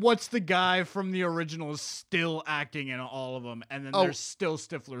 And what's the guy from the original is still acting in all of them, and then there's still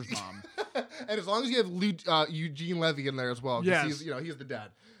Stifler's mom. and as long as you have Eugene Levy in there as well, because Yes. he's the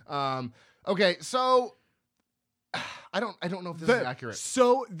dad. Okay, so I don't know if this is accurate.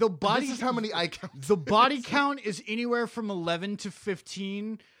 So the body This is how many icons. the body count is anywhere from 11 to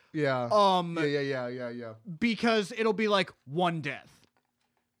 15. Yeah. Yeah. Because it'll be like 1 death.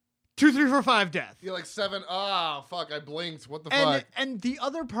 2, 3, 4, 5 death. You're like 7. Oh, fuck, I blinked. What the fuck? And the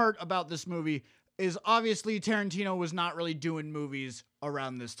other part about this movie is obviously Tarantino was not really doing movies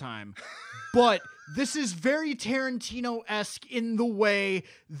around this time. But this is very Tarantino-esque in the way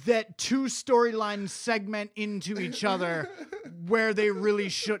that two storylines segment into each other where they really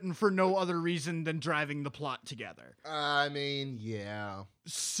shouldn't for no other reason than driving the plot together. I mean, yeah.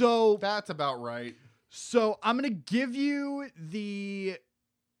 So That's about right. So I'm going to give you the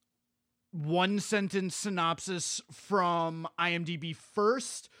 1-sentence synopsis from IMDb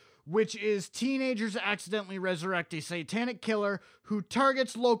first, which is teenagers accidentally resurrect a satanic killer who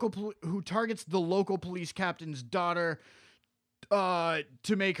targets the local police captain's daughter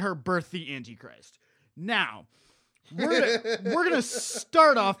to make her birth the Antichrist. Now, we're gonna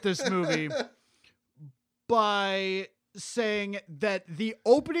start off this movie by saying that the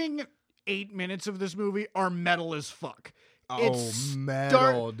opening 8 minutes of this movie are metal as fuck.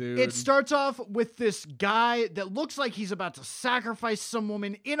 Metal, dude. It starts off with this guy that looks like he's about to sacrifice some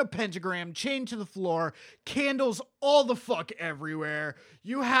woman in a pentagram, chained to the floor, candles all the fuck everywhere.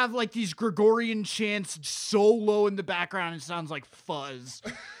 You have like these Gregorian chants so low in the background it sounds like fuzz.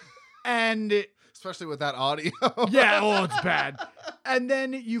 And especially with that audio. yeah, it's bad. And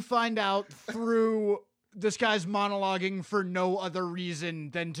then you find out through this guy's monologuing for no other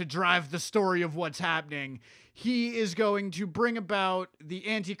reason than to drive the story of what's happening. He is going to bring about the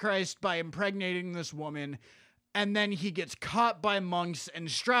Antichrist by impregnating this woman, and then he gets caught by monks and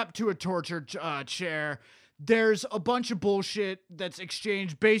strapped to a torture chair. There's a bunch of bullshit that's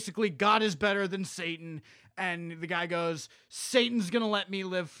exchanged. Basically, God is better than Satan, and the guy goes, Satan's gonna let me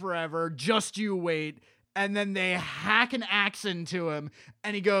live forever, just you wait. And then they hack an axe into him,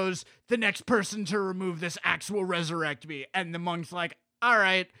 and he goes, the next person to remove this axe will resurrect me. And the monk's like, all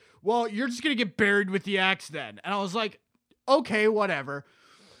right, well, you're just going to get buried with the axe then. And I was like, okay, whatever.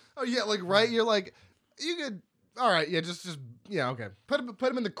 Oh, yeah, like, right? You're like, you could, all right, yeah, just yeah, okay. Put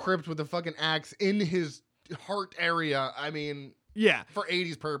him in the crypt with the fucking axe in his heart area. I mean, yeah. For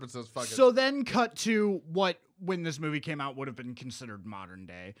 80s purposes, fuck it. So then cut to what, when this movie came out, would have been considered modern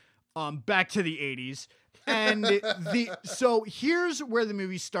day. Back to the 80s. And so here's where the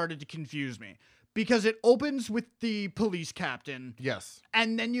movie started to confuse me. Because it opens with the police captain. Yes.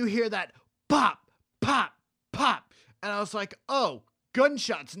 And then you hear that pop, pop, pop. And I was like, oh,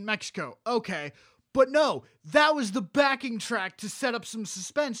 gunshots in Mexico. Okay. But no, that was the backing track to set up some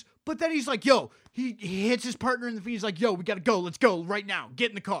suspense. But then he's like, yo, he hits his partner in the feet. He's like, yo, we gotta go. Let's go right now.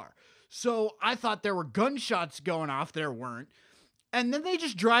 Get in the car. So I thought there were gunshots going off. There weren't. And then they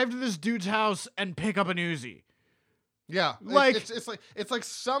just drive to this dude's house and pick up an Uzi. Yeah, like it's like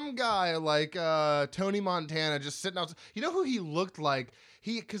some guy like Tony Montana just sitting out. You know who he looked like?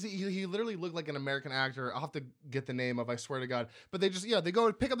 He literally looked like an American actor. I'll have to get the name of. I swear to God. But they go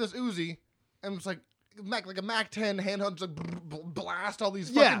and pick up this Uzi, and it's like a Mac 10 handheld, just like blast all these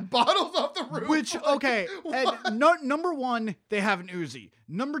fucking bottles off the roof. Which okay, and number one, they have an Uzi.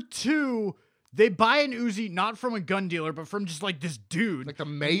 Number two, they buy an Uzi not from a gun dealer, but from just like this dude. Like the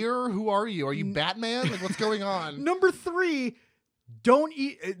mayor? Who are you? Are you Batman? Like what's going on? Number three, don't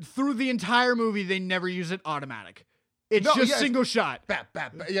eat through the entire movie. They never use it automatic. It's just single shot. Bap,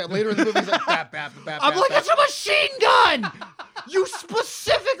 bap, bap. Yeah, later in the movie, he's like bap, bap, bap. I'm like, it's a machine gun. You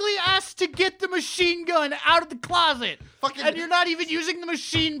specifically asked to get the machine gun out of the closet, and you're not even using the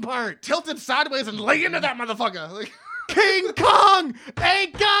machine part. Tilted sideways and lay into that motherfucker. Like, King Kong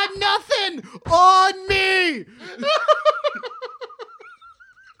ain't got nothing on me.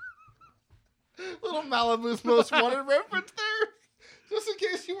 Little Malibu's Most Wanted reference there. Just in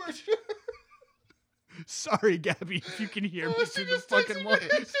case you weren't sure. Sorry, Gabby, if you can hear me through the fucking wall.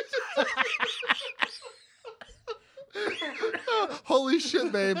 Holy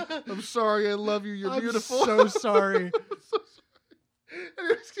shit, babe. I'm sorry. I love you. You're beautiful. So sorry. I'm so sorry.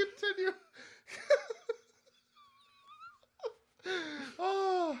 Anyways, continue.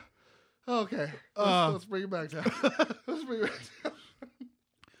 Oh, okay. Let's bring it back down. Let's bring it back down.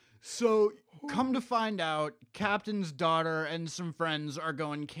 So, come to find out, Captain's daughter and some friends are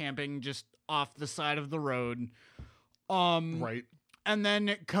going camping just off the side of the road. Right. And then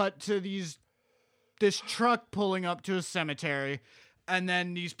it cut to this truck pulling up to a cemetery, and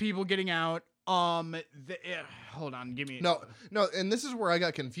then these people getting out. Hold on, give me No, and this is where I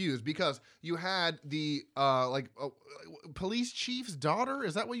got confused because you had the police chief's daughter.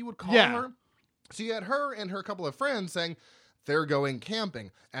 Is that what you would call her? So you had her and her couple of friends saying they're going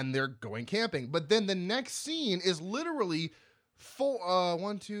camping, and they're going camping. But then the next scene is literally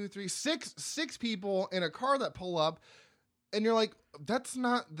six people in a car that pull up, and you're like, that's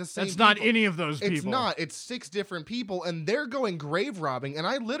not the same. That's not people. any of those people. It's not. It's six different people, and they're going grave robbing. And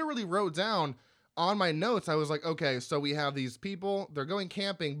I literally wrote down on my notes, I was like, okay, so we have these people, they're going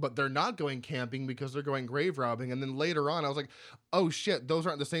camping, but they're not going camping because they're going grave robbing. And then later on, I was like, oh shit, those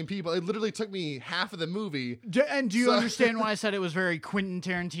aren't the same people. It literally took me half of the movie. And do you understand why I said it was very Quentin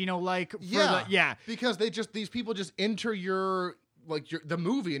Tarantino-like? Yeah. Because these people just enter the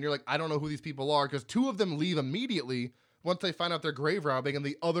movie, and you're like, I don't know who these people are, because two of them leave immediately once they find out they're grave robbing, and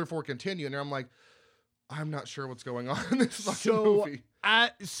the other four continue. And I'm like, I'm not sure what's going on in this fucking movie.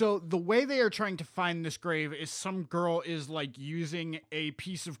 So the way they are trying to find this grave is some girl is like using a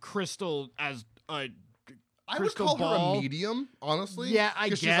piece of crystal as a I would call her a medium, honestly. Yeah, I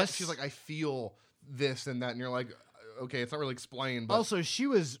guess. She's like, I feel this and that, and you're like, okay, it's not really explained. But also, she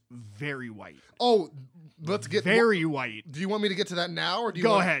was very white. Oh, let's get very white. Do you want me to get to that now, or do you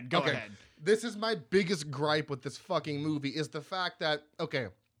go want... ahead? Go ahead. This is my biggest gripe with this fucking movie is the fact that, okay,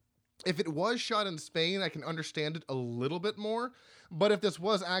 if it was shot in Spain, I can understand it a little bit more. But if this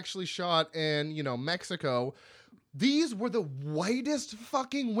was actually shot in, Mexico, these were the whitest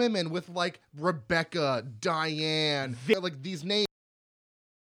fucking women with like Rebecca, Diane, like these names,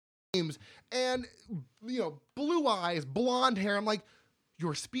 and, blue eyes, blonde hair. I'm like,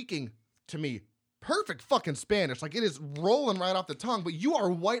 you're speaking to me perfect fucking Spanish. Like, it is rolling right off the tongue, but you are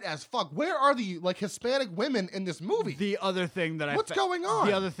white as fuck. Where are the, Hispanic women in this movie? The other thing that What's going on?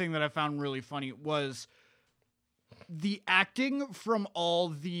 The other thing that I found really funny was the acting from all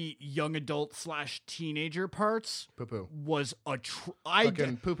the young adult / teenager parts. Poo-poo. Was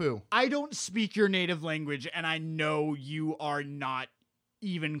fucking poo-poo. I don't speak your native language, and I know you are not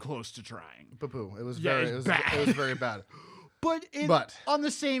even close to trying. Poo-poo. It was bad. It was very bad. But on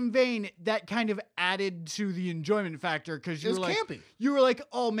the same vein, that kind of added to the enjoyment factor because you were like, campy. You were like,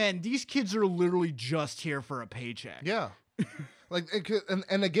 oh man, these kids are literally just here for a paycheck. Yeah,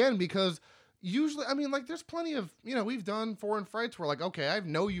 and again, because usually, I mean, there's plenty of we've done foreign frights where okay, I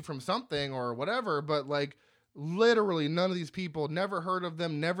know you from something or whatever, but literally none of these people, never heard of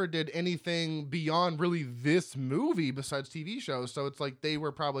them, never did anything beyond really this movie besides TV shows. So it's like they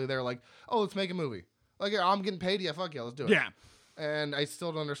were probably there oh, let's make a movie. I'm getting paid. Yeah, fuck yeah, let's do it. Yeah. And I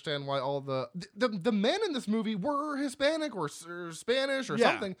still don't understand why all the men in this movie were Hispanic or Spanish or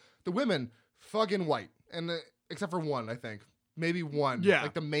something. The women, fucking white. And except for one, I think. Maybe one. Yeah.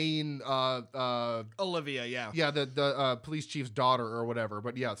 The main... Olivia, yeah. Yeah, the police chief's daughter or whatever.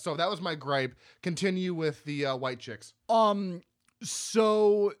 But yeah, so that was my gripe. Continue with the white chicks.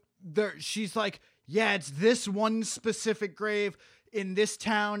 So she's like, yeah, it's this one specific grave. In this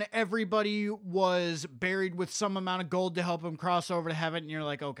town, everybody was buried with some amount of gold to help them cross over to heaven. And you're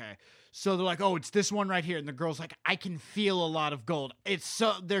like, okay. So they're like, oh, it's this one right here. And the girl's like, I can feel a lot of gold.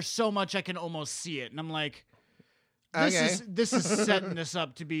 There's so much I can almost see it. And I'm like, this is setting this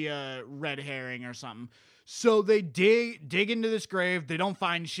up to be a red herring or something. So they dig into this grave. They don't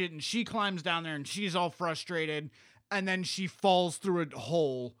find shit. And she climbs down there and she's all frustrated. And then she falls through a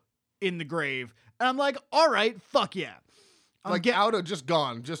hole in the grave. And I'm like, all right, fuck yeah. Out of just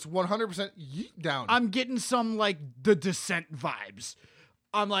gone, just 100% yeet down. I'm getting some The Descent vibes.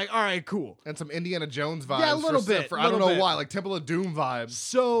 I'm like, all right, cool. And some Indiana Jones vibes. Yeah, a little bit. I don't know why, Temple of Doom vibes.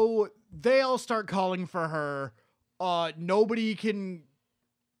 So they all start calling for her. Nobody can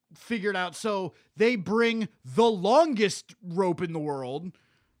figure it out. So they bring the longest rope in the world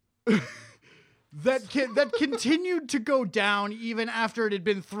that continued to go down even after it had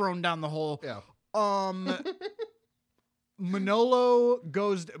been thrown down the hole. Yeah.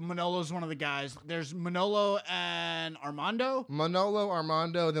 Manolo's one of the guys. There's Manolo and Armando. Manolo,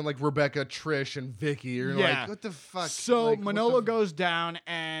 Armando, and then like Rebecca, Trish, and Vicky. You're Yeah. like, what the fuck? So Like, what Manolo the goes down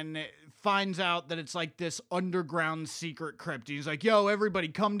and finds out that it's like this underground secret crypt. He's like, yo, everybody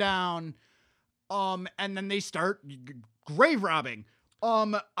come down. And then they start grave robbing.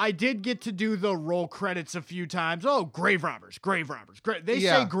 I did get to do the roll credits a few times. Oh, grave robbers. They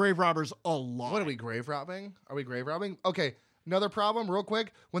say grave robbers a lot. What are we, grave robbing? Are we grave robbing? Okay, another problem, real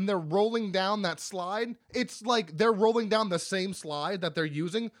quick. When they're rolling down that slide, it's like they're rolling down the same slide that they're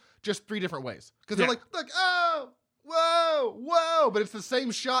using, just 3 different ways. Because they're like, oh, whoa, but it's the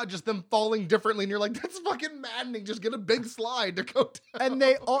same shot, just them falling differently, and you're like, that's fucking maddening. Just get a big slide to go down.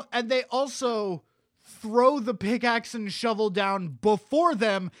 And they also throw the pickaxe and shovel down before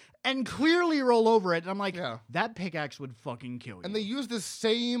them and clearly roll over it. And I'm like, that pickaxe would fucking kill you. And they use this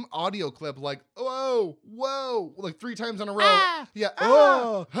same audio clip, like, whoa, like 3 times in a row. Ah! Yeah,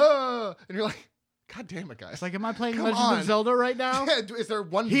 Oh! and you're like, God damn it, guys. It's like, am I playing Come Legend on. of Zelda right now? Yeah, is there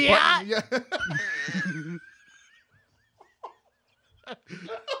one Yeah. button? Yeah. Oh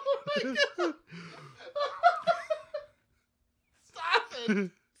my God. Stop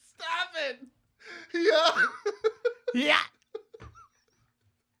it. Yeah. Yeah.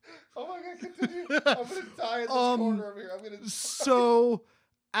 Oh my God, continue. I'm gonna die in this corner over here. I'm gonna. So,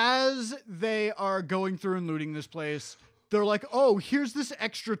 as they are going through and looting this place, they're like, oh, here's this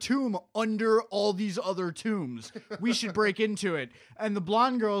extra tomb under all these other tombs. We should break into it. And the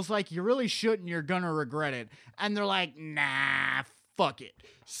blonde girl's like, you really shouldn't. You're gonna regret it. And they're like, nah, fuck it.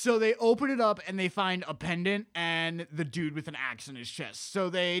 So they open it up and they find a pendant and the dude with an axe in his chest. So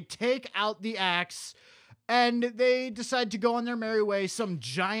they take out the axe and they decide to go on their merry way. Some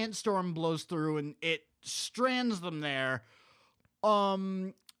giant storm blows through and it strands them there.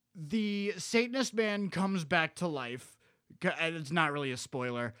 The Satanist man comes back to life. And it's not really a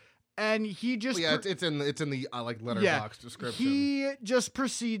spoiler. And he just it's in the like letterbox description. He just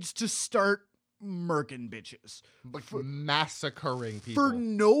proceeds to start murking bitches, like massacring people for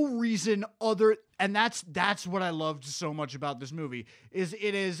no reason other. And that's what I loved so much about this movie is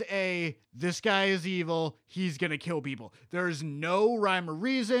it is this guy is evil. He's gonna kill people. There's no rhyme or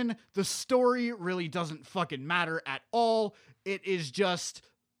reason. The story really doesn't fucking matter at all. It is just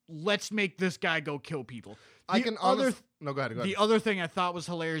let's make this guy go kill people. No, go ahead. The other thing I thought was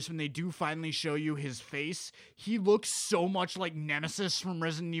hilarious when they do finally show you his face, he looks so much like Nemesis from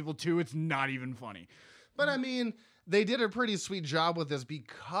Resident Evil 2, it's not even funny. But I mean, they did a pretty sweet job with this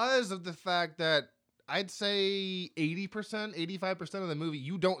because of the fact that I'd say 80%, 85% of the movie,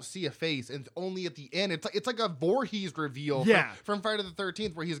 you don't see a face, and only at the end. It's like a Voorhees reveal from Friday the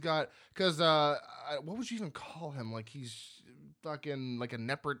 13th where he's got, because, what would you even call him? Like, he's fucking like a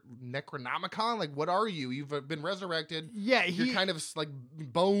Necronomicon. Like, what are you? You've been resurrected. Yeah, you're kind of like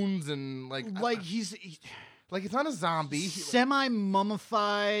bones and like he's like it's not a zombie. Semi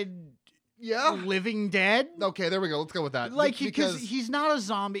mummified. Yeah, living dead. Okay, there we go. Let's go with that. Like because he's not a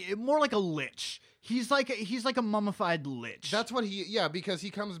zombie. More like a lich. He's like a mummified lich. That's what because he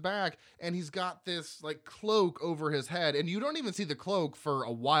comes back and he's got this like cloak over his head, and you don't even see the cloak for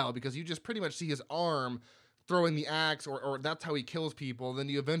a while because you just pretty much see his arm throwing the axe, or that's how he kills people. Then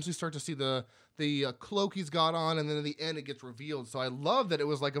you eventually start to see the cloak he's got on, and then in the end it gets revealed. So I love that it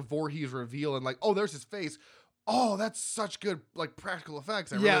was like a Voorhees reveal, and like, oh, there's his face. Oh, that's such good like practical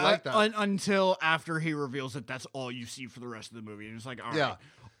effects. I really like that. Until after he reveals it, that's all you see for the rest of the movie. And it's like, all right. Yeah.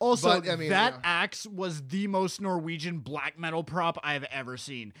 Also, that axe was the most Norwegian black metal prop I've ever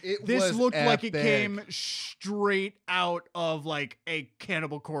seen. This looked like it came straight out of like a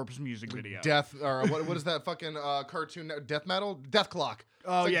Cannibal Corpse music video. What is that fucking cartoon? Death metal? Death Clock.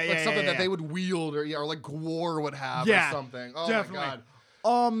 Oh, like something that they would wield or like Gwar would have or something. Oh definitely.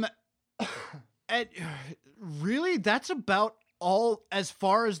 My God. Really, that's about all as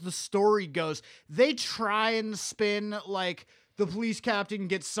far as the story goes. They try and spin like the police captain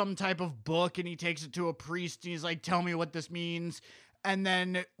gets some type of book and he takes it to a priest and he's like, tell me what this means. And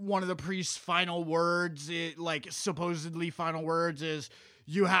then one of the priest's final words, supposedly final words, is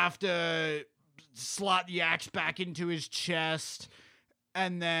you have to slot the axe back into his chest.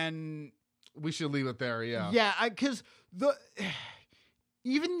 And then we should leave it there. Yeah. Yeah. Because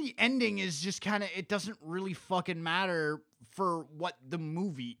even the ending is just kind of, it doesn't really fucking matter for what the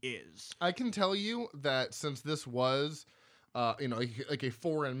movie is. I can tell you that since this was, like a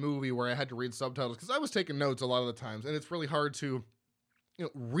foreign movie where I had to read subtitles, because I was taking notes a lot of the times, and it's really hard to,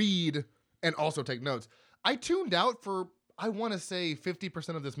 read and also take notes. I tuned out for I want to say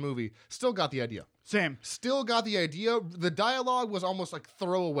 50% of this movie, still got the idea. Same. Still got the idea. The dialogue was almost like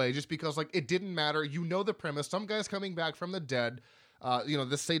throwaway just because like it didn't matter. You know the premise. Some guy's coming back from the dead.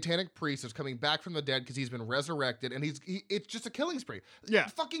 This satanic priest is coming back from the dead because he's been resurrected, and it's just a killing spree. Yeah.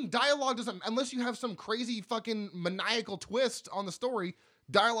 Fucking dialogue doesn't, unless you have some crazy fucking maniacal twist on the story,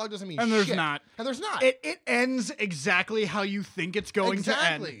 dialogue doesn't mean shit. And there's not. And there's not. It ends exactly how you think it's going to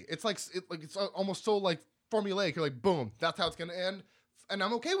end. Exactly. It's like it's almost so like formulaic. You're like, boom, that's how it's gonna end, and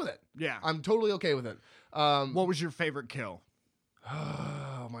I'm okay with it. Yeah. I'm totally okay with it. What was your favorite kill?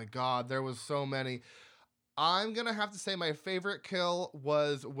 Oh my god, there was so many. I'm gonna have to say my favorite kill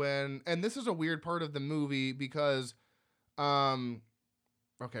was when, and this is a weird part of the movie because,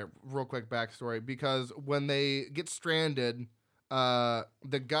 okay, real quick backstory, because when they get stranded,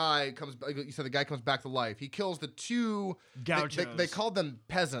 the guy comes, you said the guy comes back to life. He kills the two Gauchos. They called them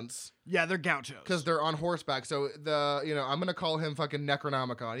peasants. Yeah, they're gauchos. Because they're on horseback. So I'm gonna call him fucking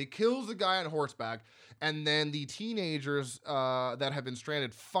Necronomicon. He kills the guy on horseback, and then the teenagers that have been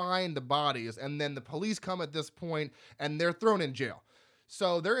stranded find the bodies, and then the police come at this point, and they're thrown in jail.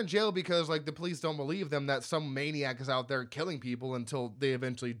 So they're in jail because like the police don't believe them that some maniac is out there killing people until they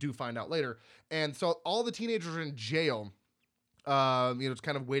eventually do find out later. And so all the teenagers are in jail. It's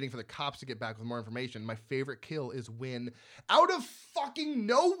kind of waiting for the cops to get back with more information. My favorite kill is when, out of fucking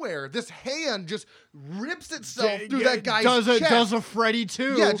nowhere, this hand just rips itself through that guy's chest. Does a Freddy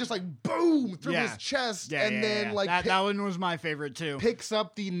too. Yeah, just like boom through his chest, then like that one was my favorite too. Picks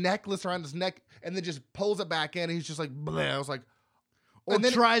up the necklace around his neck and then just pulls it back in. And he's just like, bleh. I was like, or and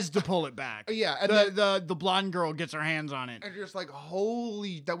then tries to pull it back. Yeah, and the blonde girl gets her hands on it. And you're just like,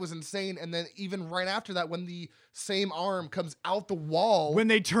 holy, that was insane. And then even right after that, when the same arm comes out the wall. When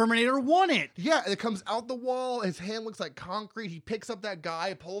they Terminator 1 it. Yeah, it comes out the wall. His hand looks like concrete. He picks up that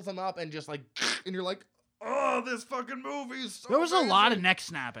guy, pulls him up, and just like, and you're like, oh, this fucking movie is so There was amazing. a lot of neck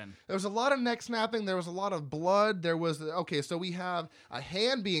snapping. There was a lot of neck snapping. There was a lot of blood. There was, okay, so we have a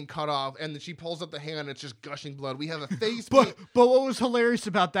hand being cut off, and then she pulls up the hand, and it's just gushing blood. We have a face but what was hilarious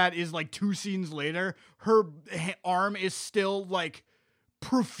about that is, like, 2 scenes later, her arm is still, like,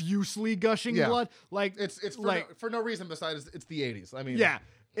 profusely gushing blood. Like, it's for, like, for no reason besides it's the 80s. I mean, yeah.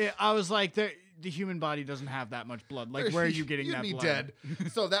 I was like, the human body doesn't have that much blood. Like, where are you getting that blood? You'd be dead.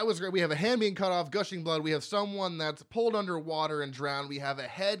 So that was great. We have a hand being cut off, gushing blood. We have someone that's pulled underwater and drowned. We have a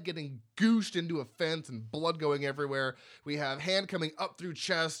head getting gooshed into a fence and blood going everywhere. We have hand coming up through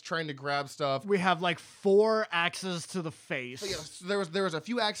chest, trying to grab stuff. We have like 4 axes to the face. So yeah, so there was a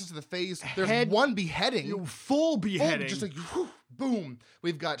few axes to the face. There's one beheading. Full beheading. Just like, whew, boom.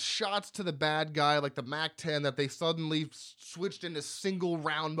 We've got shots to the bad guy, like the MAC-10, that they suddenly switched into single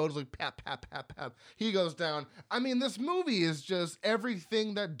round mode. It's like, pap, pap, pap, pap. He goes down. I mean, this movie is just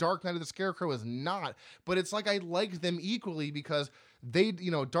everything that Dark Knight of the Scarecrow is not. But it's like I liked them equally because they,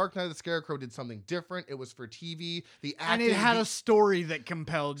 Dark Knight of the Scarecrow did something different. It was for TV. The acting, and it had a story that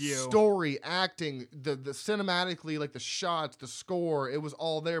compelled you. Story, acting, the cinematically, like the shots, the score, it was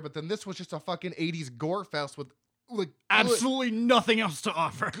all there. But then this was just a fucking 80s gore fest with like absolutely nothing else to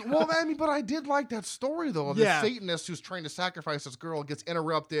offer. Well, I mean, but I did like that story though. The Satanist who's trying to sacrifice this girl gets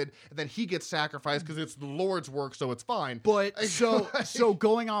interrupted, and then he gets sacrificed because it's the Lord's work, so it's fine. But so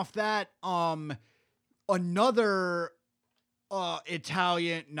going off that, another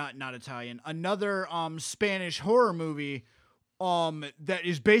another Spanish horror movie that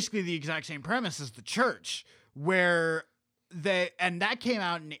is basically the exact same premise as The Church, where that came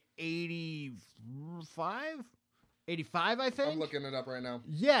out in 85, I think. I'm looking it up right now.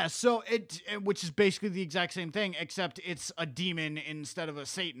 Yeah, so which is basically the exact same thing, except it's a demon instead of a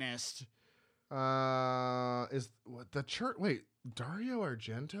Satanist. Is what The Church? Wait, Dario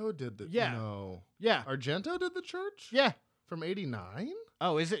Argento did the? Yeah. No. Yeah. Argento did The Church? Yeah. From 89?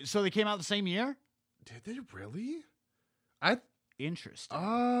 Oh, is it? So they came out the same year? Did they really?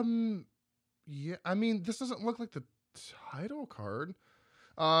 Interesting. Yeah. I mean, this doesn't look like the title card.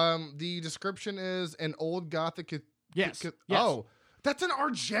 The description is an old gothic. Yes. Oh, that's an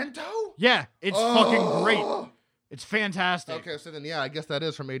Argento? Yeah, it's fucking great. It's fantastic. Okay, so then I guess that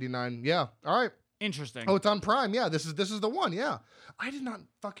is from 89. Yeah. All right. Interesting. Oh, it's on Prime. Yeah, this is the one. Yeah. I did not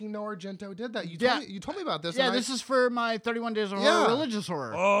fucking know Argento did that. You told me about this. Yeah, this is for my 31 Days of Horror religious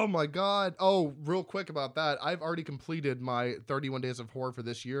horror. Oh my god. Oh, real quick about that. I've already completed my 31 Days of Horror for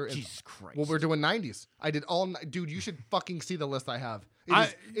this year. Jesus Christ. Well, we're doing 90s. I did all. Dude, you should fucking see the list I have.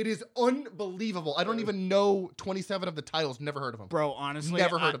 It is unbelievable. I don't even know 27 of the titles. Never heard of them. Bro, honestly,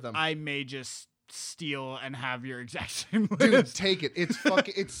 never heard of them. I may just steal and have your exact same list. Dude, take it. It's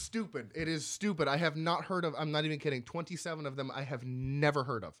fucking. It's stupid. It is stupid. I have not heard of. I'm not even kidding. 27 of them I have never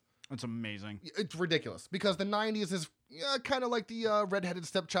heard of. That's amazing. It's ridiculous because the 90s is kind of like the redheaded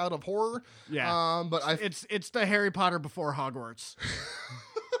stepchild of horror. Yeah. But it's the Harry Potter before Hogwarts.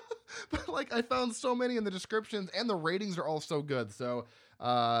 But like I found so many in the descriptions, and the ratings are all so good. So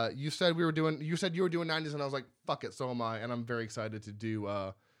you said you were doing 90s, and I was like, fuck it, so am I, and I'm very excited to do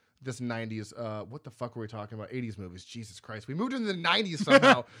this 90s. What the fuck were we talking about? 80s movies. Jesus Christ, we moved into the 90s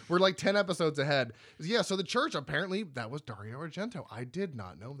somehow. We're like 10 episodes ahead. Yeah. So The Church, apparently that was Dario Argento. I did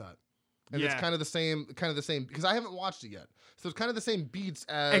not know that. And it's kind of the same because I haven't watched it yet. So it's kind of the same beats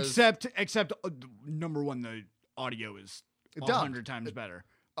as except number one, the audio is dubbed. 100 times better.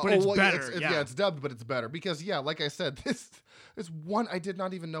 But it's better. It's dubbed, but it's better because like I said, this one I did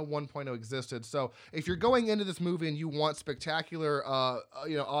not even know 1.0 existed. So if you're going into this movie and you want spectacular,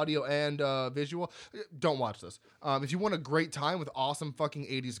 audio and visual, don't watch this. If you want a great time with awesome fucking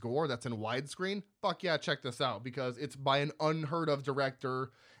 80s gore that's in widescreen, fuck yeah, check this out because it's by an unheard of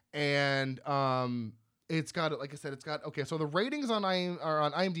director, and it's got, like I said, okay. So the ratings on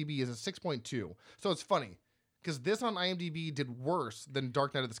IMDb is a 6.2. So it's funny. Because this on IMDb did worse than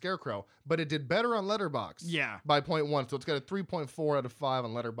Dark Knight of the Scarecrow, but it did better on Letterboxd. Yeah. By 0.1, so it's got a 3.4 out of 5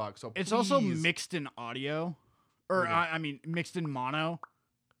 on Letterboxd. So it's also mixed in audio, or mixed in mono.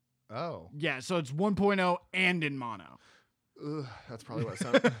 Oh. Yeah, so it's 1.0 and in mono. Ugh, that's probably what it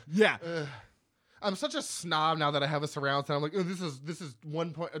sounded. Yeah. I'm such a snob now that I have a surround sound. I'm like, oh, this is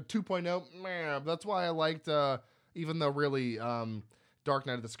 2.0. Man, that's why I liked even though really Dark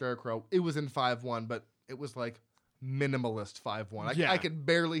Knight of the Scarecrow, it was in 5.1, but it was like minimalist 5.1. I could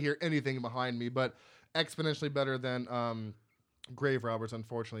barely hear anything behind me, but exponentially better than Grave Robbers,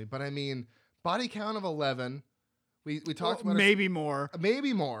 unfortunately. But I mean, body count of 11. We talked about maybe more.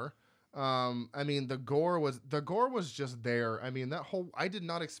 Maybe more. I mean, the gore was just there. I mean, I did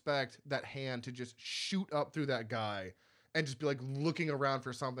not expect that hand to just shoot up through that guy and just be like looking around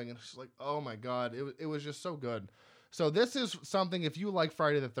for something, and it's just like, oh my god, it was just so good. So this is something, if you like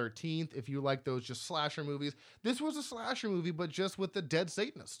Friday the 13th, if you like those just slasher movies, this was a slasher movie, but just with the dead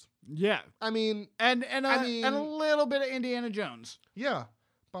Satanist. Yeah. I mean... And a little bit of Indiana Jones. Yeah.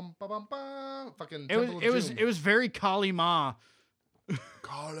 Bum, bum, bum, bum. Fucking It was very Kali Ma.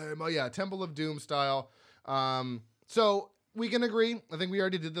 Kali Ma, yeah. Temple of Doom style. So... we can agree. I think we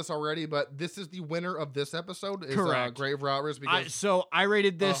already did this already, but this is the winner of this episode. Correct. Grave Robbers. Because I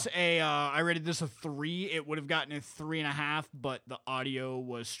rated this a 3. It would have gotten a 3.5, but the audio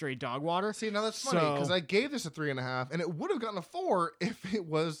was straight dog water. See, now that's funny because I gave this a 3.5, and it would have gotten a 4 if it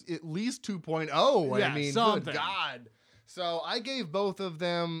was at least 2.0. Yeah, I mean, something. Good God. So I gave both of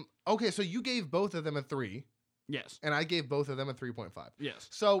them. Okay, so you gave both of them a 3. Yes. And I gave both of them a 3.5. Yes.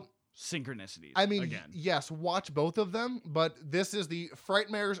 So. Synchronicities. I mean, again. Yes, watch both of them, but this is the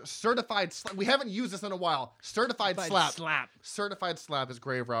Frightmares certified slap. We haven't used this in a while. Certified slap. Certified slap is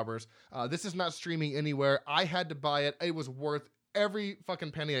Grave Robbers. This is not streaming anywhere. I had to buy it. It was worth every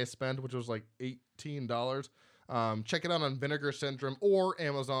fucking penny I spent, which was like $18. Check it out on Vinegar Syndrome or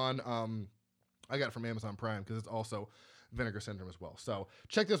Amazon. I got it from Amazon Prime because it's also Vinegar Syndrome as well. So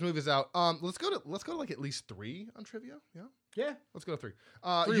check those movies out. Let's go to like at least 3 on trivia. Yeah. Yeah. Let's go to 3.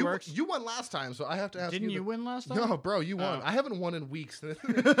 3 works. You won last time, so I have to ask Didn't you win last time? No, bro, you won. I haven't won in weeks.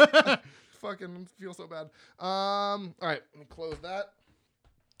 Fucking feel so bad. All right, we'll close that.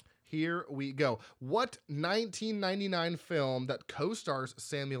 Here we go. What 1999 film that co-stars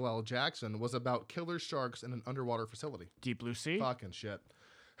Samuel L. Jackson was about killer sharks in an underwater facility? Deep Blue Sea? Fucking shit.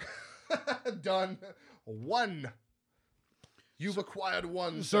 Done. 1. You've acquired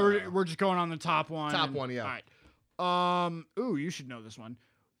 1. So we're just going on the top one. Top one, yeah. All right. You should know this one.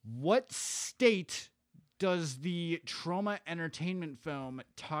 What state does the Trauma Entertainment film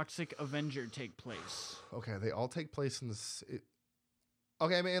Toxic Avenger take place? Okay, they all take place in this.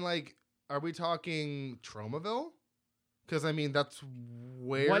 Okay, I mean, like, are we talking Tromaville? Because I mean, that's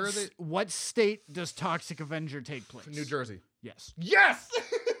where what state does Toxic Avenger take place? New Jersey. Yes. Yes.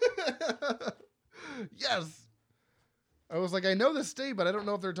 Yes. I was like, I know the state, but I don't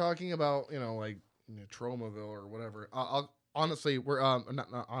know if they're talking about like. Tromaville or whatever. I'll honestly, we're not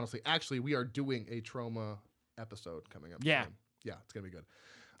honestly. Actually, we are doing a trauma episode coming up. Yeah, soon. Yeah, it's gonna be good.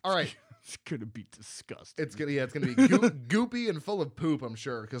 All right, it's gonna be disgusting. It's gonna be goopy and full of poop. I'm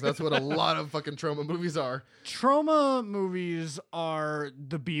sure because that's what a lot of fucking trauma movies are. Trauma movies are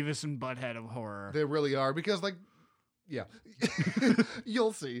the Beavis and Butthead of horror. They really are because yeah,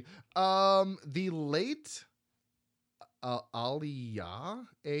 you'll see. The late. Aliyah,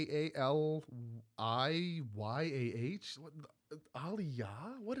 Aaliyah.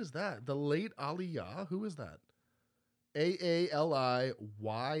 Aliyah? What is that? The late Aliyah? Who is that? Aaliyah.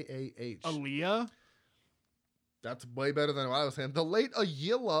 Aaliyah? That's way better than what I was saying. The late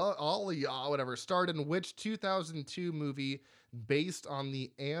Alia, whatever, starred in which 2002 movie based on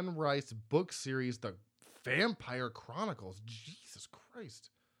the Anne Rice book series, The Vampire Chronicles? Jesus Christ.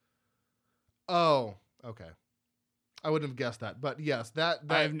 Oh, okay. I wouldn't have guessed that, but yes, that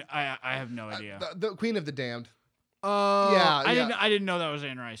I have no idea. the Queen of the Damned. Yeah, yeah. I didn't know that was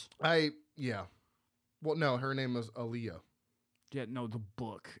Anne Rice. Yeah. Well, no, her name was Aaliyah. Yeah, no, the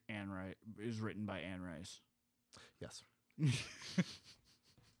book Anne Rice is written by Anne Rice. Yes.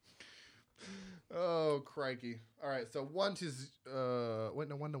 Oh, crikey. All right, so 1 to 1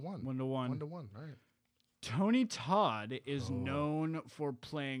 to 1. 1 to 1. 1 to 1. All right. Tony Todd is known for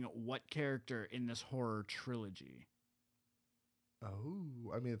playing what character in this horror trilogy?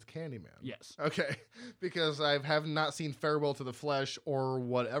 Oh, I mean, it's Candyman. Yes. Okay, because I have not seen Farewell to the Flesh or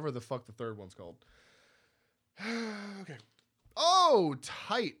whatever the fuck the third one's called. Okay. Oh,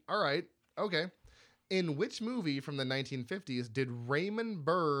 tight. All right. Okay. In which movie from the 1950s did Raymond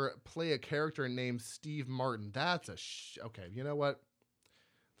Burr play a character named Steve Martin? That's okay, you know what?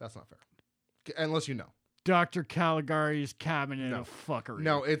 That's not fair. Unless you know. Dr. Caligari's Cabinet of Fuckery.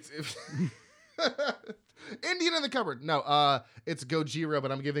 No, it's Indian in the Cupboard. No, it's Gojira,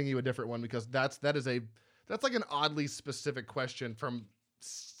 but I'm giving you a different one because that's like an oddly specific question from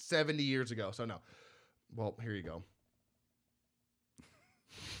 70 years ago. So no. Well, here you go.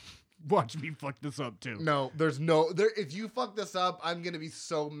 Watch me fuck this up too. No, if you fuck this up, I'm going to be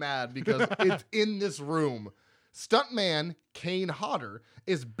so mad because it's in this room. Stuntman Kane Hodder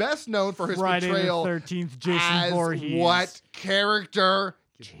is best known for his portrayal Friday the 13th, Jason as Voorhees. what character?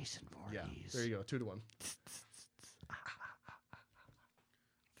 Jason Voorhees. Yeah, there you go. 2 to 1.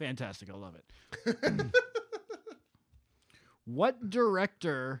 Fantastic. I love it. What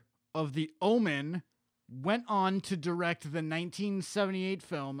director of The Omen went on to direct the 1978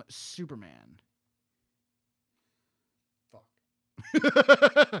 film Superman? Fuck.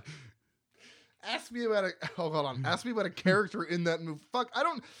 Ask me about hold on. Ask me about a character in that movie. Fuck, I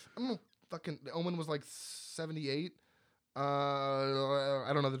don't fucking, The Omen was like 78. I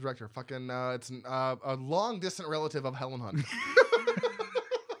don't know the director. Fucking, it's a long distant relative of Helen Hunt.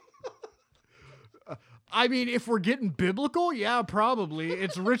 I mean, if we're getting biblical, yeah, probably.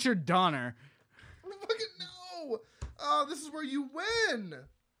 It's Richard Donner. Fucking no. Oh, this is where you win.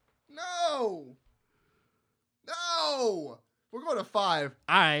 No. We're going to 5.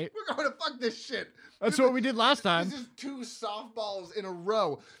 All right. We're going to fuck this shit. That's what we did last time. This is 2 softballs in a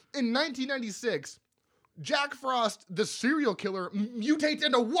row. In 1996, Jack Frost, the serial killer, mutates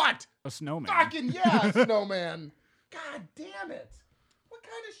into what? A snowman. Fucking yeah, snowman. God damn it. What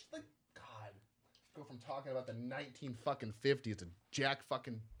kind of like, God. Go from talking about the 1950s to Jack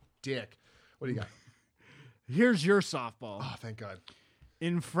fucking Dick. What do you got? Here's your softball. Oh, thank God.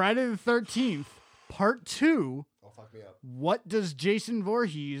 In Friday the 13th, Part 2, Oh, fuck me up. what does Jason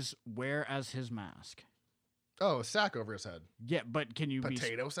Voorhees wear as his mask? Oh, a sack over his head. Yeah, but can you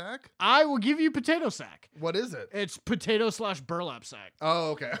Potato sack? I will give you potato sack. What is it? It's potato/burlap sack.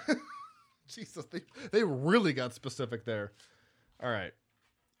 Oh, okay. Jesus, they really got specific there. All right.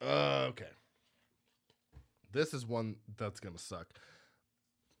 Okay. This is one that's going to suck.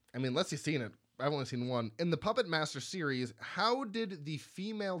 I mean, unless you've seen it. I've only seen one. In the Puppet Master series, how did the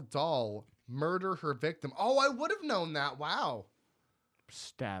female doll murder her victim? Oh, I would have known that. Wow.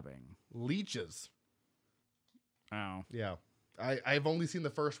 Stabbing. Leeches. Oh. Yeah. I've only seen the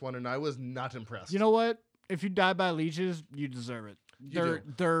first one, and I was not impressed. You know what? If you die by leeches, you deserve it.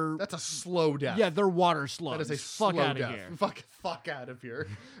 They're That's a slow death. Yeah, they're water slugs. That is a fuck slow out death. of here. Fuck out of here.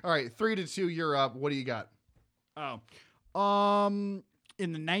 All right, 3-2. You're up. What do you got?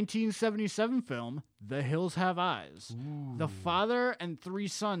 In the 1977 film The Hills Have Eyes, the father and 3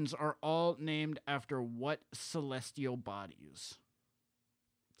 sons are all named after what celestial bodies?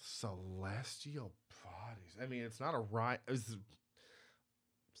 Celestial bodies. I mean, it's not a right. It's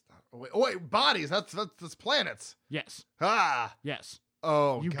not. Oh wait, bodies. That's planets. Yes. Ah. Yes.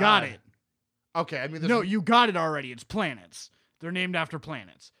 Oh, You God. got it. Okay. I mean, No, you got it already. It's planets. They're named after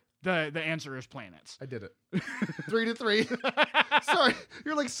planets. The answer is planets. I did it. 3-3. Sorry,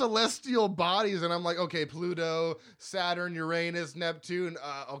 you're like celestial bodies, and I'm like, okay, Pluto, Saturn, Uranus, Neptune.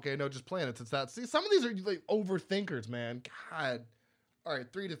 Okay, no, just planets. It's that. See, some of these are like overthinkers, man. God. All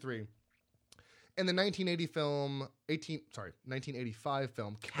right, 3-3. In the 1985 film, I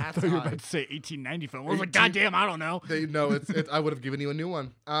Cat's thought you were Eye. about to say 1890 film. I was like, goddamn, I don't know. I would have given you a new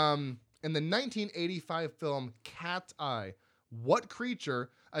one. In the 1985 film Cat's Eye, what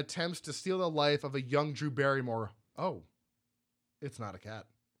creature attempts to steal the life of a young Drew Barrymore? Oh, it's not a cat.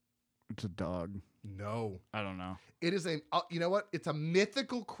 It's a dog. No. I don't know. It is you know what? It's a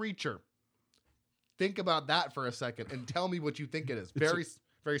mythical creature think about that for a second and tell me what you think it is. Very,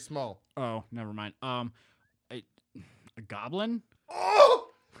 very small. Oh, never mind. A goblin? Oh!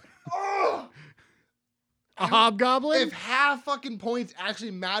 Oh! A hobgoblin? If half fucking points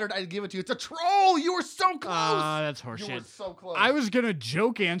actually mattered, I'd give it to you. It's a troll. You were so close. That's You were horseshit. so close. I was gonna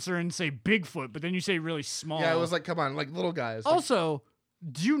joke answer and say Bigfoot, but then you say really small. Yeah, it was like, come on, like little guys. Like, Also,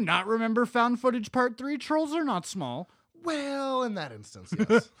 do you not remember Found Footage Part 3? Trolls are not small. well, in that instance,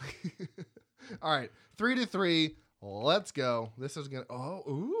 yes. All right, 3-3. Let's go. This is gonna. Oh,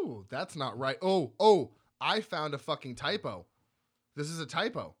 ooh, that's not right. Oh, I found a fucking typo. This is a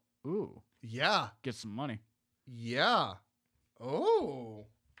typo. Ooh, Yeah. get some money. Yeah. Oh,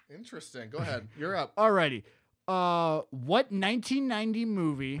 interesting. Go ahead. You're up. Alrighty. What 1990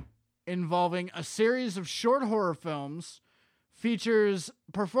 movie involving a series of short horror films features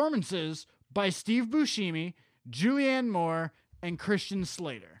performances by Steve Buscemi, Julianne Moore, and Christian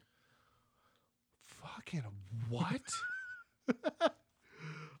Slater? Fucking what?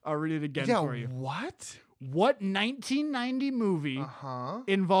 I'll read it again Yeah, for you. what? What 1990 movie Uh-huh.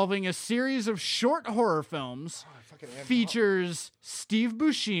 involving a series of short horror films features Steve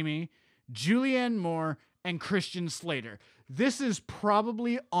Buscemi, Julianne Moore, and Christian Slater? This is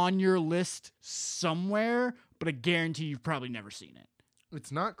probably on your list somewhere, but I guarantee you've probably never seen it.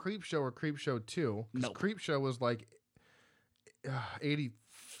 It's not Creepshow or Creepshow 2. Because Nope. Creepshow was like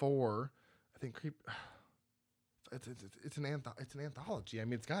 84. I think it's an anthology. I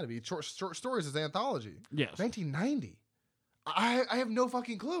mean, it's got to be. Short Stories is anthology. Yes. 1990. I have no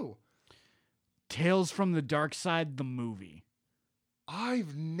fucking clue. Tales from the Dark Side, the movie.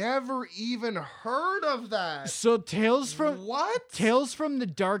 I've never even heard of that. So Tales from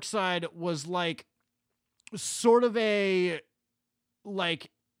the Dark Side was like sort of a like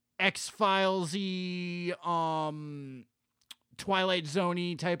X-Files-y, Twilight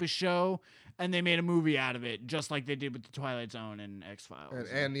Zone-y type of show, and they made a movie out of it, just like they did with the Twilight Zone and X-Files.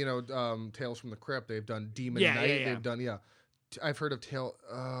 And you know, Tales from the Crypt. They've done Demon Yeah, Knight. yeah, yeah. They've done I've heard of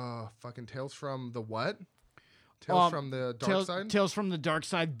fucking Tales from the what? Tales from the Dark Side. Tales from the Dark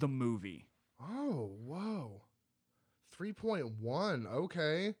Side, the movie. Oh, whoa. 3.1.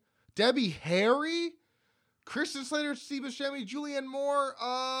 Okay. Debbie Harry, Christian Slater, Steve Buscemi, Julianne Moore.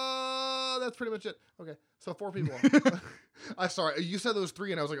 That's pretty much it. Okay. So 4 people. I'm sorry. You said those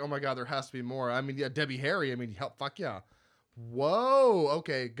 3 and I was like, oh my God, there has to be more. I mean, yeah, Debbie Harry. I mean, fuck yeah. Whoa.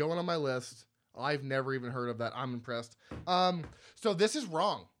 Okay. Going on my list. I've never even heard of that. I'm impressed. So this is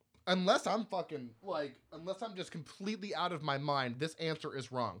wrong. Unless I'm just completely out of my mind, this answer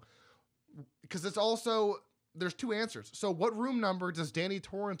is wrong. Because it's also, there's 2 answers. So what room number does Danny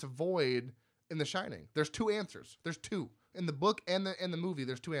Torrance avoid in The Shining? There's 2 answers. There's 2. In the book and the movie,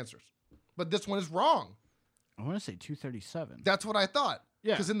 there's 2 answers. But this one is wrong. I want to say 237. That's what I thought.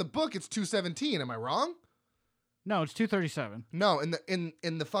 Yeah. Because in the book, it's 217. Am I wrong? No, it's 237. No, in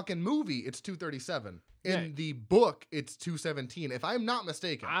the fucking movie, it's 237. In Yeah. the book, it's 217. If I'm not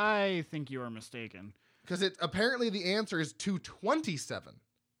mistaken. I think you are mistaken. Because apparently the answer is 227.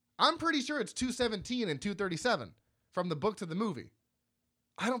 I'm pretty sure it's 217 and 237 from the book to the movie.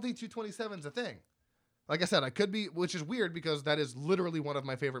 I don't think 227 is a thing. Like I said, I could be, which is weird because that is literally one of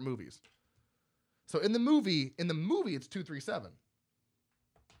my favorite movies. So in the movie, it's 237.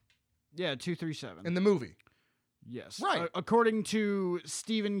 Yeah, 237. In the movie. Yes. Right. According to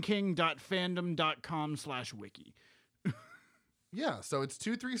stephenking.fandom.com/wiki. Yeah, so it's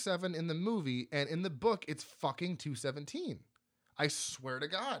 237 in the movie, and in the book, it's fucking 217. I swear to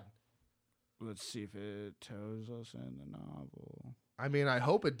God. Let's see if it tells us in the novel. I mean, I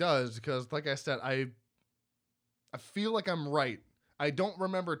hope it does, because like I said, I feel like I'm right. I don't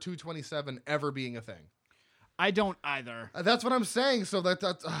remember 227 ever being a thing. I don't either. That's what I'm saying. So that's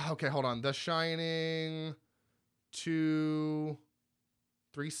okay. Hold on. The Shining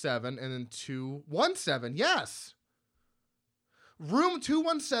 237 and then 217. Yes. Room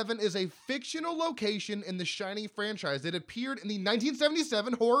 217 is a fictional location in the Shining franchise. It appeared in the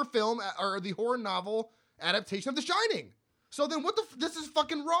 1977 horror film or the horror novel adaptation of The Shining. So then this is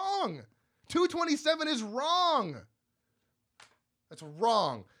fucking wrong. 227 is wrong. That's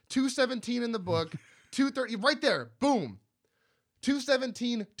wrong. 217 in the book. 230 right there. Boom.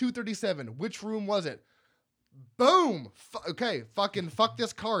 217, 237. Which room was it? Boom. Okay, fucking fuck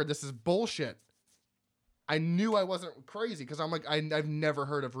this card. This is bullshit. I knew I wasn't crazy because I'm like, I've never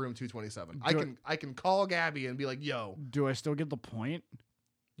heard of room 227. I can call Gabby and be like, yo. Do I still get the point?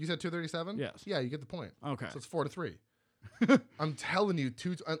 You said 237? Yes. Yeah, you get the point. Okay. So it's 4-3. I'm telling you,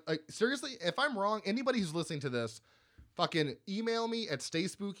 seriously, if I'm wrong, anybody who's listening to this, fucking email me at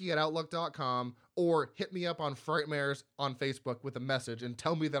stayspooky@outlook.com or hit me up on Frightmares on Facebook with a message and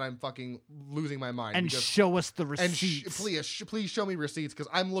tell me that I'm fucking losing my mind. And show us the receipts. And please show me receipts, because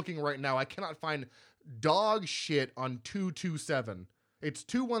I'm looking right now. I cannot find dog shit on 227. It's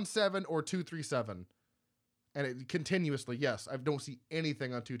 217 or 237. And it continuously, yes, I don't see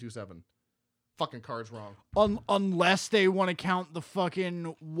anything on 227. Fucking card's wrong. Unless they want to count the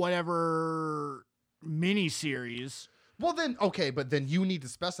fucking whatever miniseries. Well then, okay, but then you need to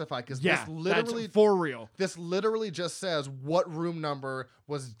specify, because Yeah, this literally that's for real. This literally just says what room number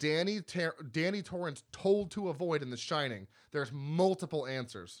was Danny Torrance told to avoid in The Shining. There's multiple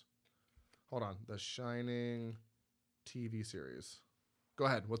answers. Hold on, The Shining TV series. Go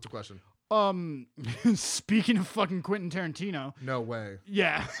ahead. What's the question? Speaking of fucking Quentin Tarantino. No way.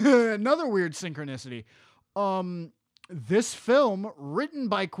 Yeah, another weird synchronicity. This film, written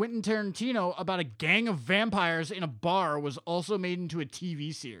by Quentin Tarantino about a gang of vampires in a bar, was also made into a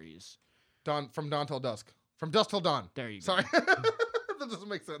TV series. From Dawn Till Dusk. From Dusk Till Dawn. There you go. Sorry. That doesn't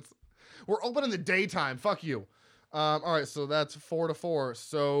make sense. We're open in the daytime. Fuck you. All right, so that's 4-4.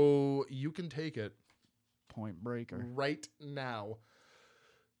 So you can take it. Point Breaker. Right now.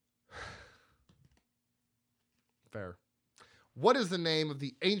 Fair. What is the name of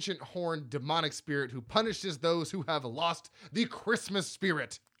the ancient horned demonic spirit who punishes those who have lost the Christmas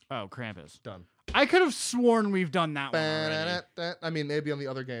spirit? Oh, Krampus. Done. I could have sworn we've done that one already. I mean, maybe on the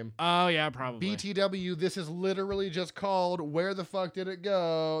other game. Oh, yeah, probably. BTW, this is literally just called Where the Fuck Did It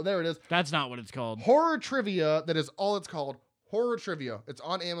Go? There it is. That's not what it's called. Horror Trivia, that is all it's called. Horror Trivia. It's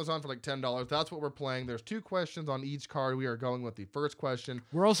on Amazon for like $10. That's what we're playing. There's 2 questions on each card. We are going with the first question.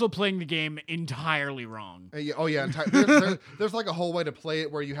 We're also playing the game entirely wrong. There's like a whole way to play it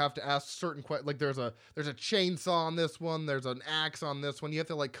where you have to ask certain questions. Like there's a chainsaw on this one. There's an axe on this one. You have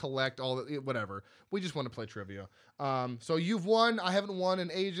to like collect all the whatever. We just want to play trivia. So you've won. I haven't won in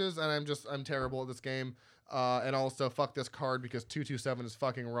ages, and I'm terrible at this game. And also, fuck this card because 227 is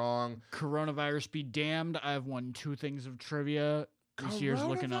fucking wrong. Coronavirus be damned. I've won 2 things of trivia. This year's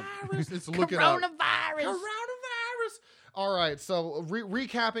looking up. It's looking up. Coronavirus. All right, so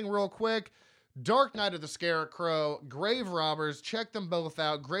recapping real quick. Dark Knight of the Scarecrow, Grave Robbers, check them both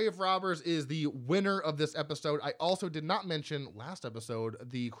out. Grave Robbers is the winner of this episode. I also did not mention last episode,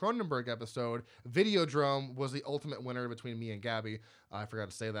 the Cronenberg episode, Videodrome was the ultimate winner between me and Gabby. I forgot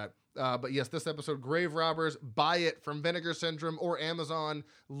to say that. But yes, this episode, Grave Robbers, buy it from Vinegar Syndrome or Amazon.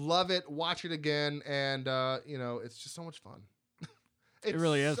 Love it, watch it again, and it's just so much fun. It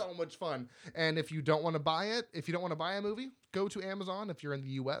really is so much fun. And if you don't want to buy it, if you don't want to buy a movie, go to Amazon if you're in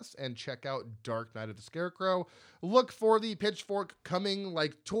the US and check out Dark Knight of the Scarecrow. Look for the pitchfork coming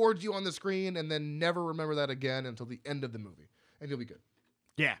like towards you on the screen, and then never remember that again until the end of the movie, and you'll be good.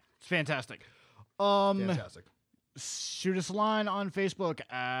 Yeah, it's fantastic. Fantastic. Shoot us a line on Facebook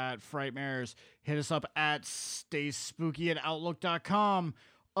at Frightmares. Hit us up at stayspooky@outlook.com.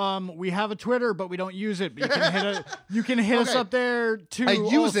 We have a Twitter, but we don't use it. But you can hit us up there too. I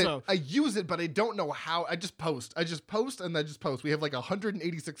use it, but I don't know how. I just post and then just post. We have like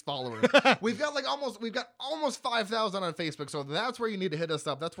 186 followers. we've got almost 5,000 on Facebook. So that's where you need to hit us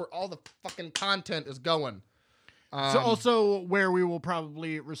up. That's where all the fucking content is going. So also where we will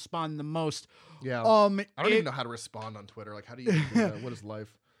probably respond the most. Yeah. I don't even know how to respond on Twitter. Like, how do you do that? What is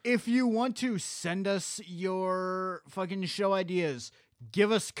life? If you want to send us your fucking show ideas,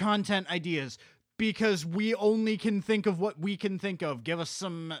 give us content ideas, because we only can think of what we can think of. Give us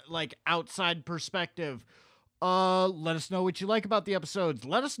some like outside perspective. Let us know what you like about the episodes.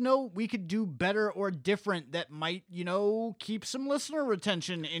 Let us know we could do better or different that might, keep some listener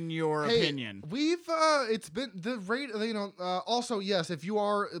retention in your opinion. We've, it's been the rate, also, yes, if you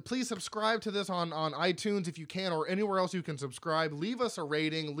are, please subscribe to this on iTunes if you can, or anywhere else you can subscribe. Leave us a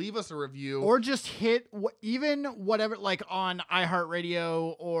rating, leave us a review. Or just hit even whatever, like on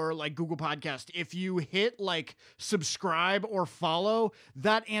iHeartRadio or like Google Podcast. If you hit like subscribe or follow,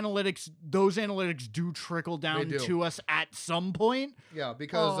 those analytics do trickle down to us at some point. Yeah,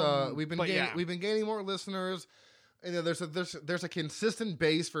 because we've been gaining more listeners. There's a consistent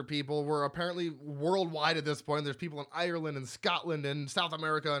base for people. We're apparently worldwide at this point. There's people in Ireland and Scotland and South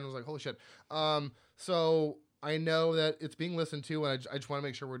America, and I was like, holy shit. So I know that it's being listened to, and I just want to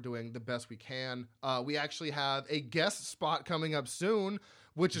make sure we're doing the best we can. We actually have a guest spot coming up soon.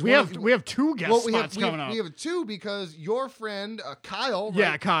 Which is we have 2 guest spots coming up. We have 2 because your friend Kyle,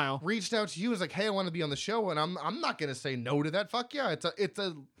 Kyle reached out to you. Was like, "Hey, I want to be on the show," and I'm not gonna say no to that. Fuck yeah, it's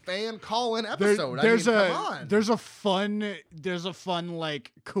a fan call-in episode. Come on. There's a fun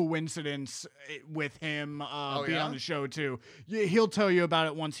like coincidence with him being on the show too. He'll tell you about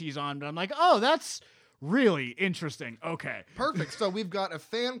it once he's on. But I'm like, oh, that's really interesting. Okay. Perfect. So we've got a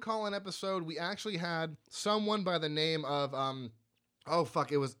fan call-in episode. We actually had someone by the name of oh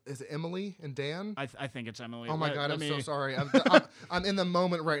fuck, is it Emily and Dan? I think it's Emily. Oh my god, I'm so sorry. I'm in the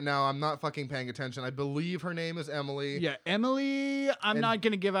moment right now. I'm not fucking paying attention. I believe her name is Emily. Yeah, Emily. I'm not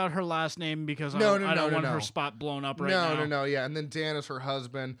gonna give out her last name because I don't want her spot blown up right now. No. Yeah, and then Dan is her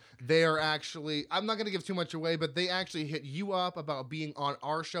husband. They are actually. I'm not gonna give too much away, but they actually hit you up about being on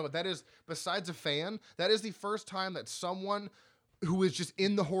our show. That is, besides a fan, that is the first time that someone who is just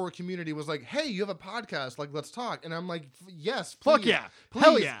in the horror community was like, hey, you have a podcast, like, let's talk. And I'm like, yes, please. Fuck yeah. Please,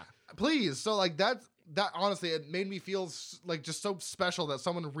 Hell yeah. Please. So, like, that honestly, it made me feel, like, just so special that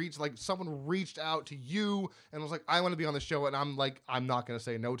someone reached out to you and was like, I want to be on the show. And I'm like, I'm not going to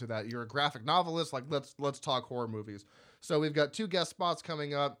say no to that. You're a graphic novelist. Like, let's talk horror movies. So we've got 2 guest spots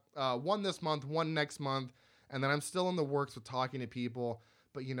coming up, one this month, one next month. And then I'm still in the works with talking to people.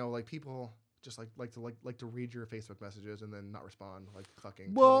 But, you know, like, people just like to read your Facebook messages and then not respond, like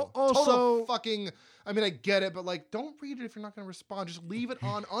fucking. Well, total fucking. I mean, I get it, but like, don't read it if you're not going to respond. Just leave it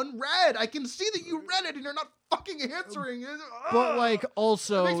on unread. I can see that you read it and you're not fucking answering. But like,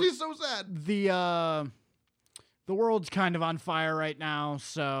 also, it makes me so sad. The world's kind of on fire right now,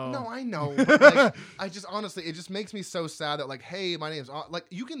 so. No, I know. But like, I just honestly, it just makes me so sad that like, hey, my name's like,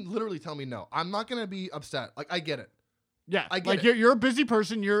 you can literally tell me no. I'm not going to be upset. Like, I get it. Yeah, like you're a busy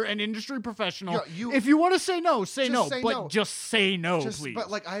person. You're an industry professional. If you want to say no, say no. But just say no, please.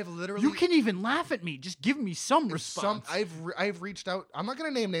 But like, I've literally. You can even laugh at me. Just give me some response. I've reached out. I'm not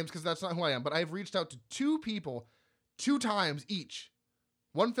going to name names because that's not who I am. But I've reached out to 2 people, 2 times each.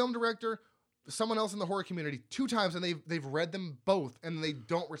 One film director, someone else in the horror community, 2 times, and they've read them both, and they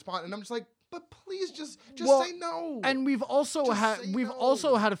don't respond. And I'm just like, but please just say no. And we've also had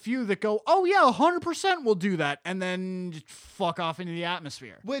a few that go, oh yeah, 100% we'll do that, and then just fuck off into the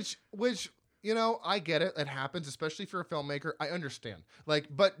atmosphere. Which you know, I get it. It happens, especially if you're a filmmaker. I understand. Like,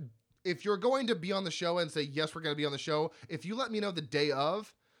 but if you're going to be on the show and say yes, we're going to be on the show, if you let me know the day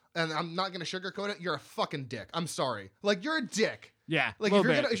of, and I'm not going to sugarcoat it, you're a fucking dick. I'm sorry. Like, you're a dick. Yeah. Like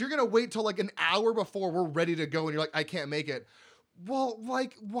if you're gonna wait till like an hour before we're ready to go, and you're like, I can't make it. Well,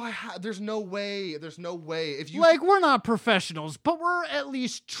 like, why? There's no way. If you like, we're not professionals, but we're at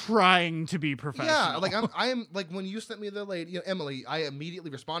least trying to be professional. Yeah, like I'm like when you sent me the lady, Emily, I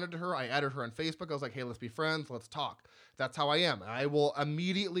immediately responded to her. I added her on Facebook. I was like, hey, let's be friends. Let's talk. That's how I am. I will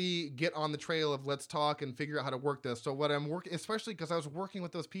immediately get on the trail of let's talk and figure out how to work this. So what I'm working, especially because I was working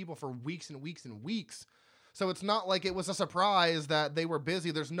with those people for weeks and weeks and weeks. So it's not like it was a surprise that they were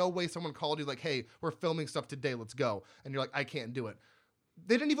busy. There's no way someone called you like, hey, we're filming stuff today. Let's go. And you're like, I can't do it.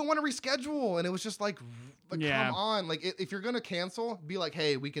 They didn't even want to reschedule. And it was just like yeah. Come on. Like, if you're going to cancel, be like,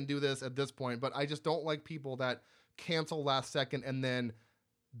 hey, we can do this at this point. But I just don't like people that cancel last second and then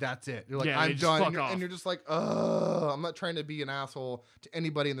that's it. You're like, yeah, I'm done. And you're just like, I'm not trying to be an asshole to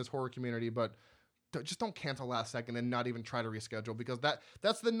anybody in this horror community, but just don't cancel last second and not even try to reschedule, because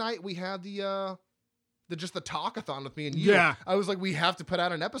that's the night we had the talkathon with me and you. Yeah. I was like, we have to put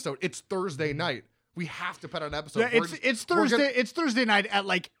out an episode. It's Thursday night. We have to put out an episode. Yeah, it's Thursday. It's Thursday night at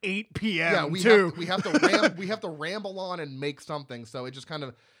like 8 p.m. Yeah, we have to ramble on and make something. So it just kind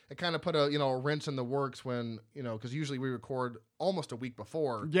of put a wrench in the works when, because usually we record almost a week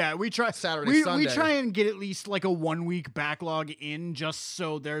before. Yeah, we try Sunday. We try and get at least like a 1 week backlog in, just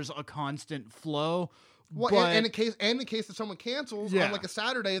so there's a constant flow. Well, and in case that someone cancels on like a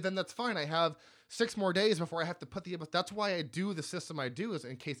Saturday, then that's fine. I have 6 more days before I have to put the episode. That's why I do the system I do, is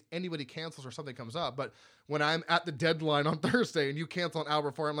in case anybody cancels or something comes up. But when I'm at the deadline on Thursday and you cancel an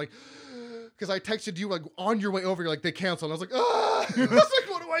hour before, I'm like, because I texted you like on your way over, you're like, they canceled. And I was like, I was like,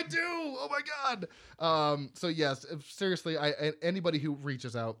 what do I do? Oh my God. So yes, seriously, anybody who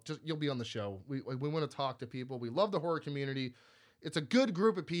reaches out, you'll be on the show. We want to talk to people. We love the horror community. It's a good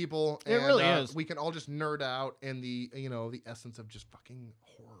group of people. It really is. We can all just nerd out in the essence of just fucking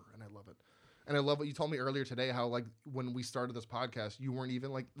horror, and I love it. And I love what you told me earlier today, how like when we started this podcast, you weren't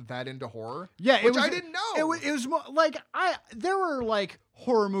even like that into horror. Yeah, I didn't know. It was more, like there were like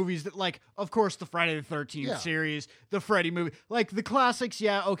horror movies that, like, of course, the Friday the 13th series, the Freddy movie, like the classics.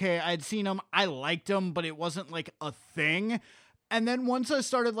 Yeah, okay, I'd seen them, I liked them, but it wasn't like a thing. And then once I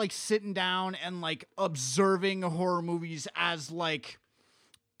started like sitting down and like observing horror movies as like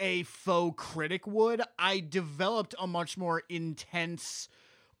a faux critic would, I developed a much more intense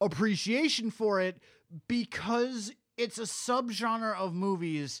appreciation for it, because it's a subgenre of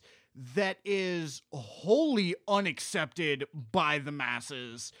movies that is wholly unaccepted by the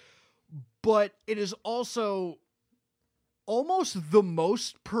masses, but it is also almost the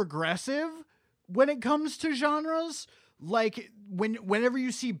most progressive when it comes to genres. like whenever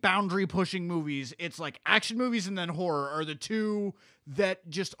you see boundary pushing movies, it's like action movies and then horror are the two that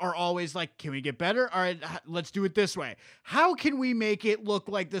just are always like, can we get better? All right, let's do it this way. How can we make it look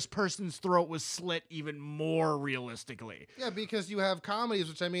like this person's throat was slit even more realistically? Yeah, because you have comedies,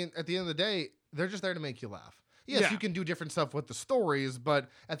 which I mean, at the end of the day, they're just there to make you laugh. Yes, Yeah. you can do different stuff with the stories, but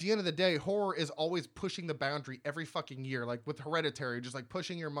at the end of the day, horror is always pushing the boundary every fucking year. Like with Hereditary, just like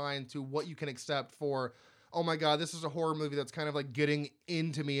pushing your mind to what you can accept for, oh my God, this is a horror movie that's kind of like getting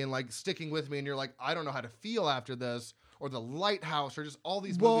into me and like sticking with me. And you're like, I don't know how to feel after this. Or The Lighthouse, or just all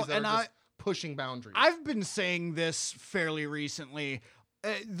these movies that are just pushing boundaries. I've been saying this fairly recently.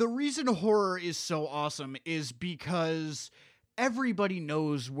 The reason horror is so awesome is because everybody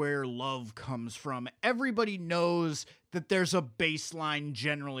knows where love comes from. Everybody knows that there's a baseline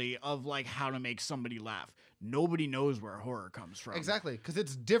generally of like how to make somebody laugh. Nobody knows where horror comes from. Exactly, because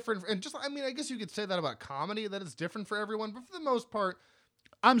it's different. And just, I mean, I guess you could say that about comedy, that it's different for everyone. But for the most part,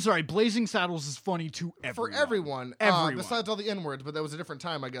 I'm sorry, Blazing Saddles is funny to everyone. for everyone. Everyone. Besides all the N-words, but that was a different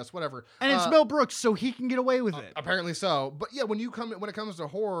time, I guess. Whatever. And it's Mel Brooks, so he can get away with it. Apparently so. But yeah, when it comes to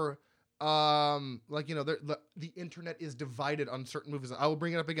horror, like, you know, the internet is divided on certain movies. I will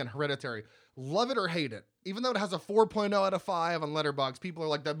bring it up again. Hereditary, love it or hate it. Even though it has a 4.0 out of 5 on Letterboxd, people are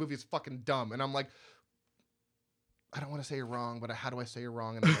like, that movie is fucking dumb, and I'm like, I don't want to say you're wrong, but how do I say you're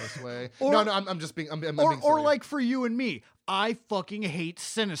wrong in a nice way? No, I'm just being. I'm being Or silly. like for you and me, I fucking hate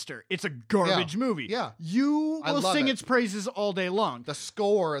Sinister. It's a garbage movie. Yeah. You I will love sing it. its praises all day long. The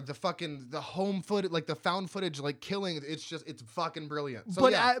score, the home footage, like the found footage, like killing. It's fucking brilliant. So,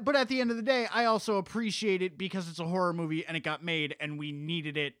 But at the end of the day, I also appreciate it because it's a horror movie and it got made and we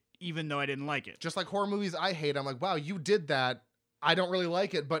needed it, even though I didn't like it. just like horror movies I hate, I'm like, wow, you did that. I don't really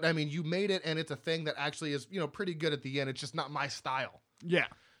like it, but I mean, you made it, and it's a thing that actually is, you know, pretty good at the end. It's just not my style. Yeah.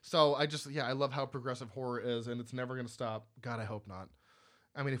 So I love how progressive horror is, and it's never going to stop. God, I hope not.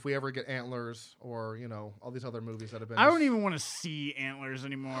 I mean, if we ever get Antlers or, you know, all these other movies that have been. I don't even want to see Antlers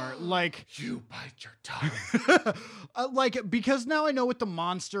anymore. Like, You bite your tongue. like because now I know what the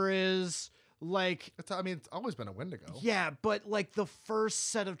monster is. Like, It's always been a Wendigo. yeah, but like the first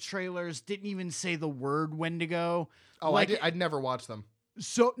set of trailers didn't even say the word Wendigo. Oh, like, I'd never watched them.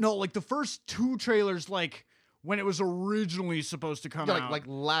 So no, like the first two trailers, like when it was originally supposed to come Yeah, out, like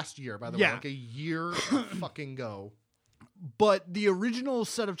last year, by the Yeah. way, like a year fucking go. but the original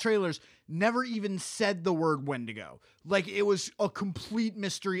set of trailers never even said the word Wendigo. Like it was a complete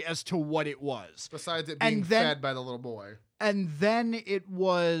mystery as to what it was. Besides it And being then- fed by the little boy. And then it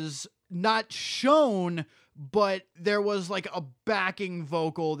was not shown, but there was like a backing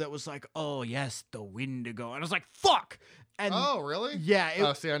vocal that was like, "Oh yes, the Wendigo," and I was like, "Fuck!" And Oh, really? yeah,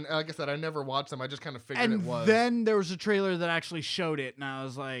 it, See, like I said, I never watched them. I just kind of figured and it was. then there was a trailer that actually showed it, and I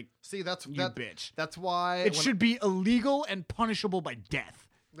was like, See, that's "You that, bitch!" That's why It should be illegal and punishable by death.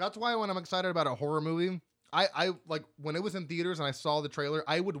 That's why when I'm excited about a horror movie, I like when it was in theaters and I saw the trailer,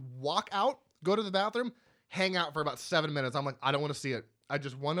 I would walk out, go to the bathroom, hang out for about 7 minutes. I'm like, I don't want to see it. I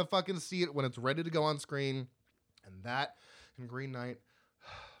just want to fucking see it when it's ready to go on screen. And that and Green Knight.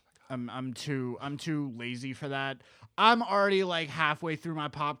 I'm too lazy for that. I'm already like halfway through my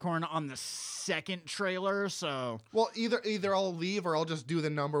popcorn on the second trailer, so Well, either I'll leave or I'll just do the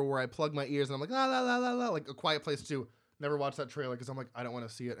number where I plug my ears and I'm like, la la la la la, like A Quiet Place 2. Never watched that trailer because I'm like, I don't want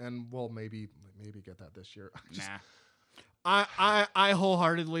to see it, and we'll maybe get that this year. nah. I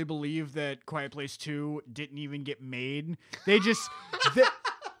wholeheartedly believe that Quiet Place 2 didn't even get made. They just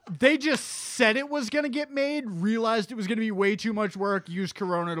they just said it was gonna get made, realized it was gonna be way too much work, used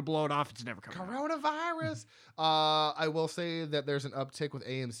Corona to blow it off. It's never coming out. Coronavirus. I will say that there's an uptick with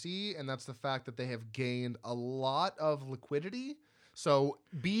AMC, and that's the fact that they have gained a lot of liquidity. So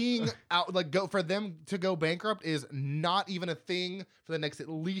being out, like for them to go bankrupt is not even a thing for the next at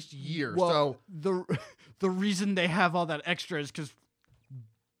least year. Well, the reason they have all that extra is because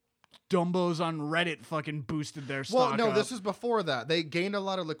Dumbos on Reddit fucking boosted their stock. Well, no, up. this is before that. They gained a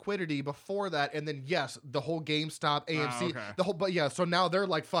lot of liquidity before that, and then yes, the whole GameStop, AMC, okay. the whole. But yeah, so now they're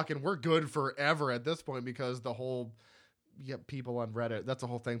like fucking, we're good forever at this point because the whole. People on Reddit. That's the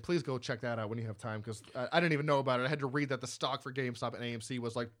whole thing. Please go check that out when you have time because I didn't even know about it. I had to read that the stock for GameStop and AMC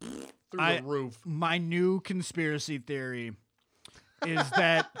was like through the roof. My new conspiracy theory is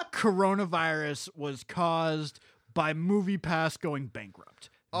that coronavirus was caused by MoviePass going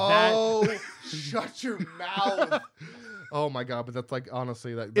bankrupt. Oh, shut your mouth. Oh my God, but that's like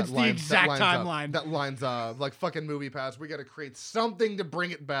honestly that It's the lines, exact that lines timeline. Up. That lines up like fucking MoviePass. We got to create something to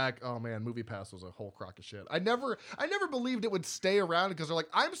bring it back. Oh man, MoviePass was a whole crock of shit. I never believed it would stay around because they're like,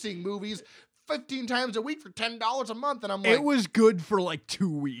 I'm seeing movies 15 times a week for $10 a month, and I'm like, It was good for like 2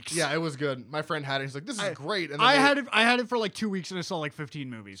 weeks. yeah, it was good. My friend had it. He's like, this is great. And then I had it for like 2 weeks and I saw like 15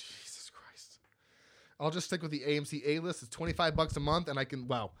 movies. Jesus Christ. I'll just stick with the AMC A-list. It's $25 a month, and I can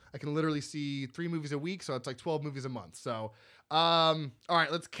literally see 3 movies a week, so it's like 12 movies a month. So, all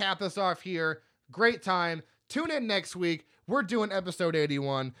right, let's cap this off here. Great time. Tune in next week. We're doing episode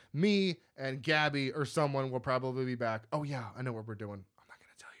 81. Me and Gabby or someone will probably be back. Oh, yeah, I know what we're doing. I'm not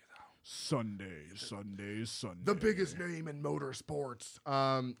going to tell you, though. Sunday. The biggest name in motorsports.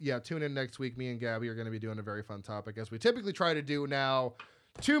 Yeah, tune in next week. Me and Gabby are going to be doing a very fun topic, as we typically try to do now.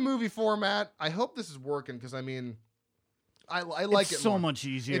 2-movie format. I hope this is working, because, I mean, I like It's it so more. much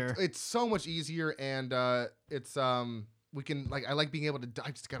easier. It's so much easier, and it's we can I like being able to.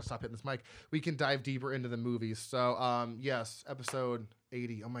 I just gotta stop hitting this mic. We can dive deeper into the movies. So yes, episode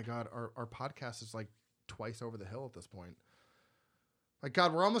 80. Oh my God, our podcast is like twice over the hill at this point. My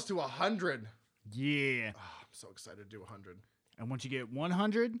God, we're almost to 100. Yeah. Oh, I'm so excited to do 100. And once you get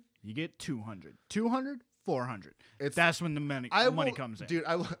 100, you get 200. 200, 400. It's That's when the money comes in. Dude,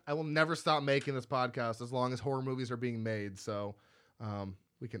 I will never stop making this podcast as long as horror movies are being made. So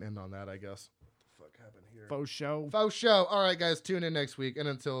we can end on that, I guess. What the fuck happened here? Faux show. Faux show. All right, guys, tune in next week. And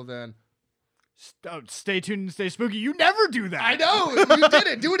until then, Stay tuned and stay spooky. You never do that. I know. You did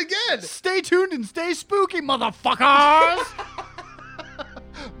it. Do it again. Stay tuned and stay spooky, motherfuckers.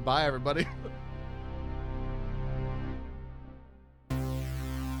 Bye, everybody.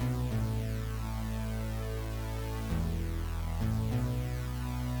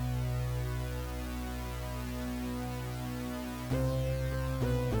 Thank you.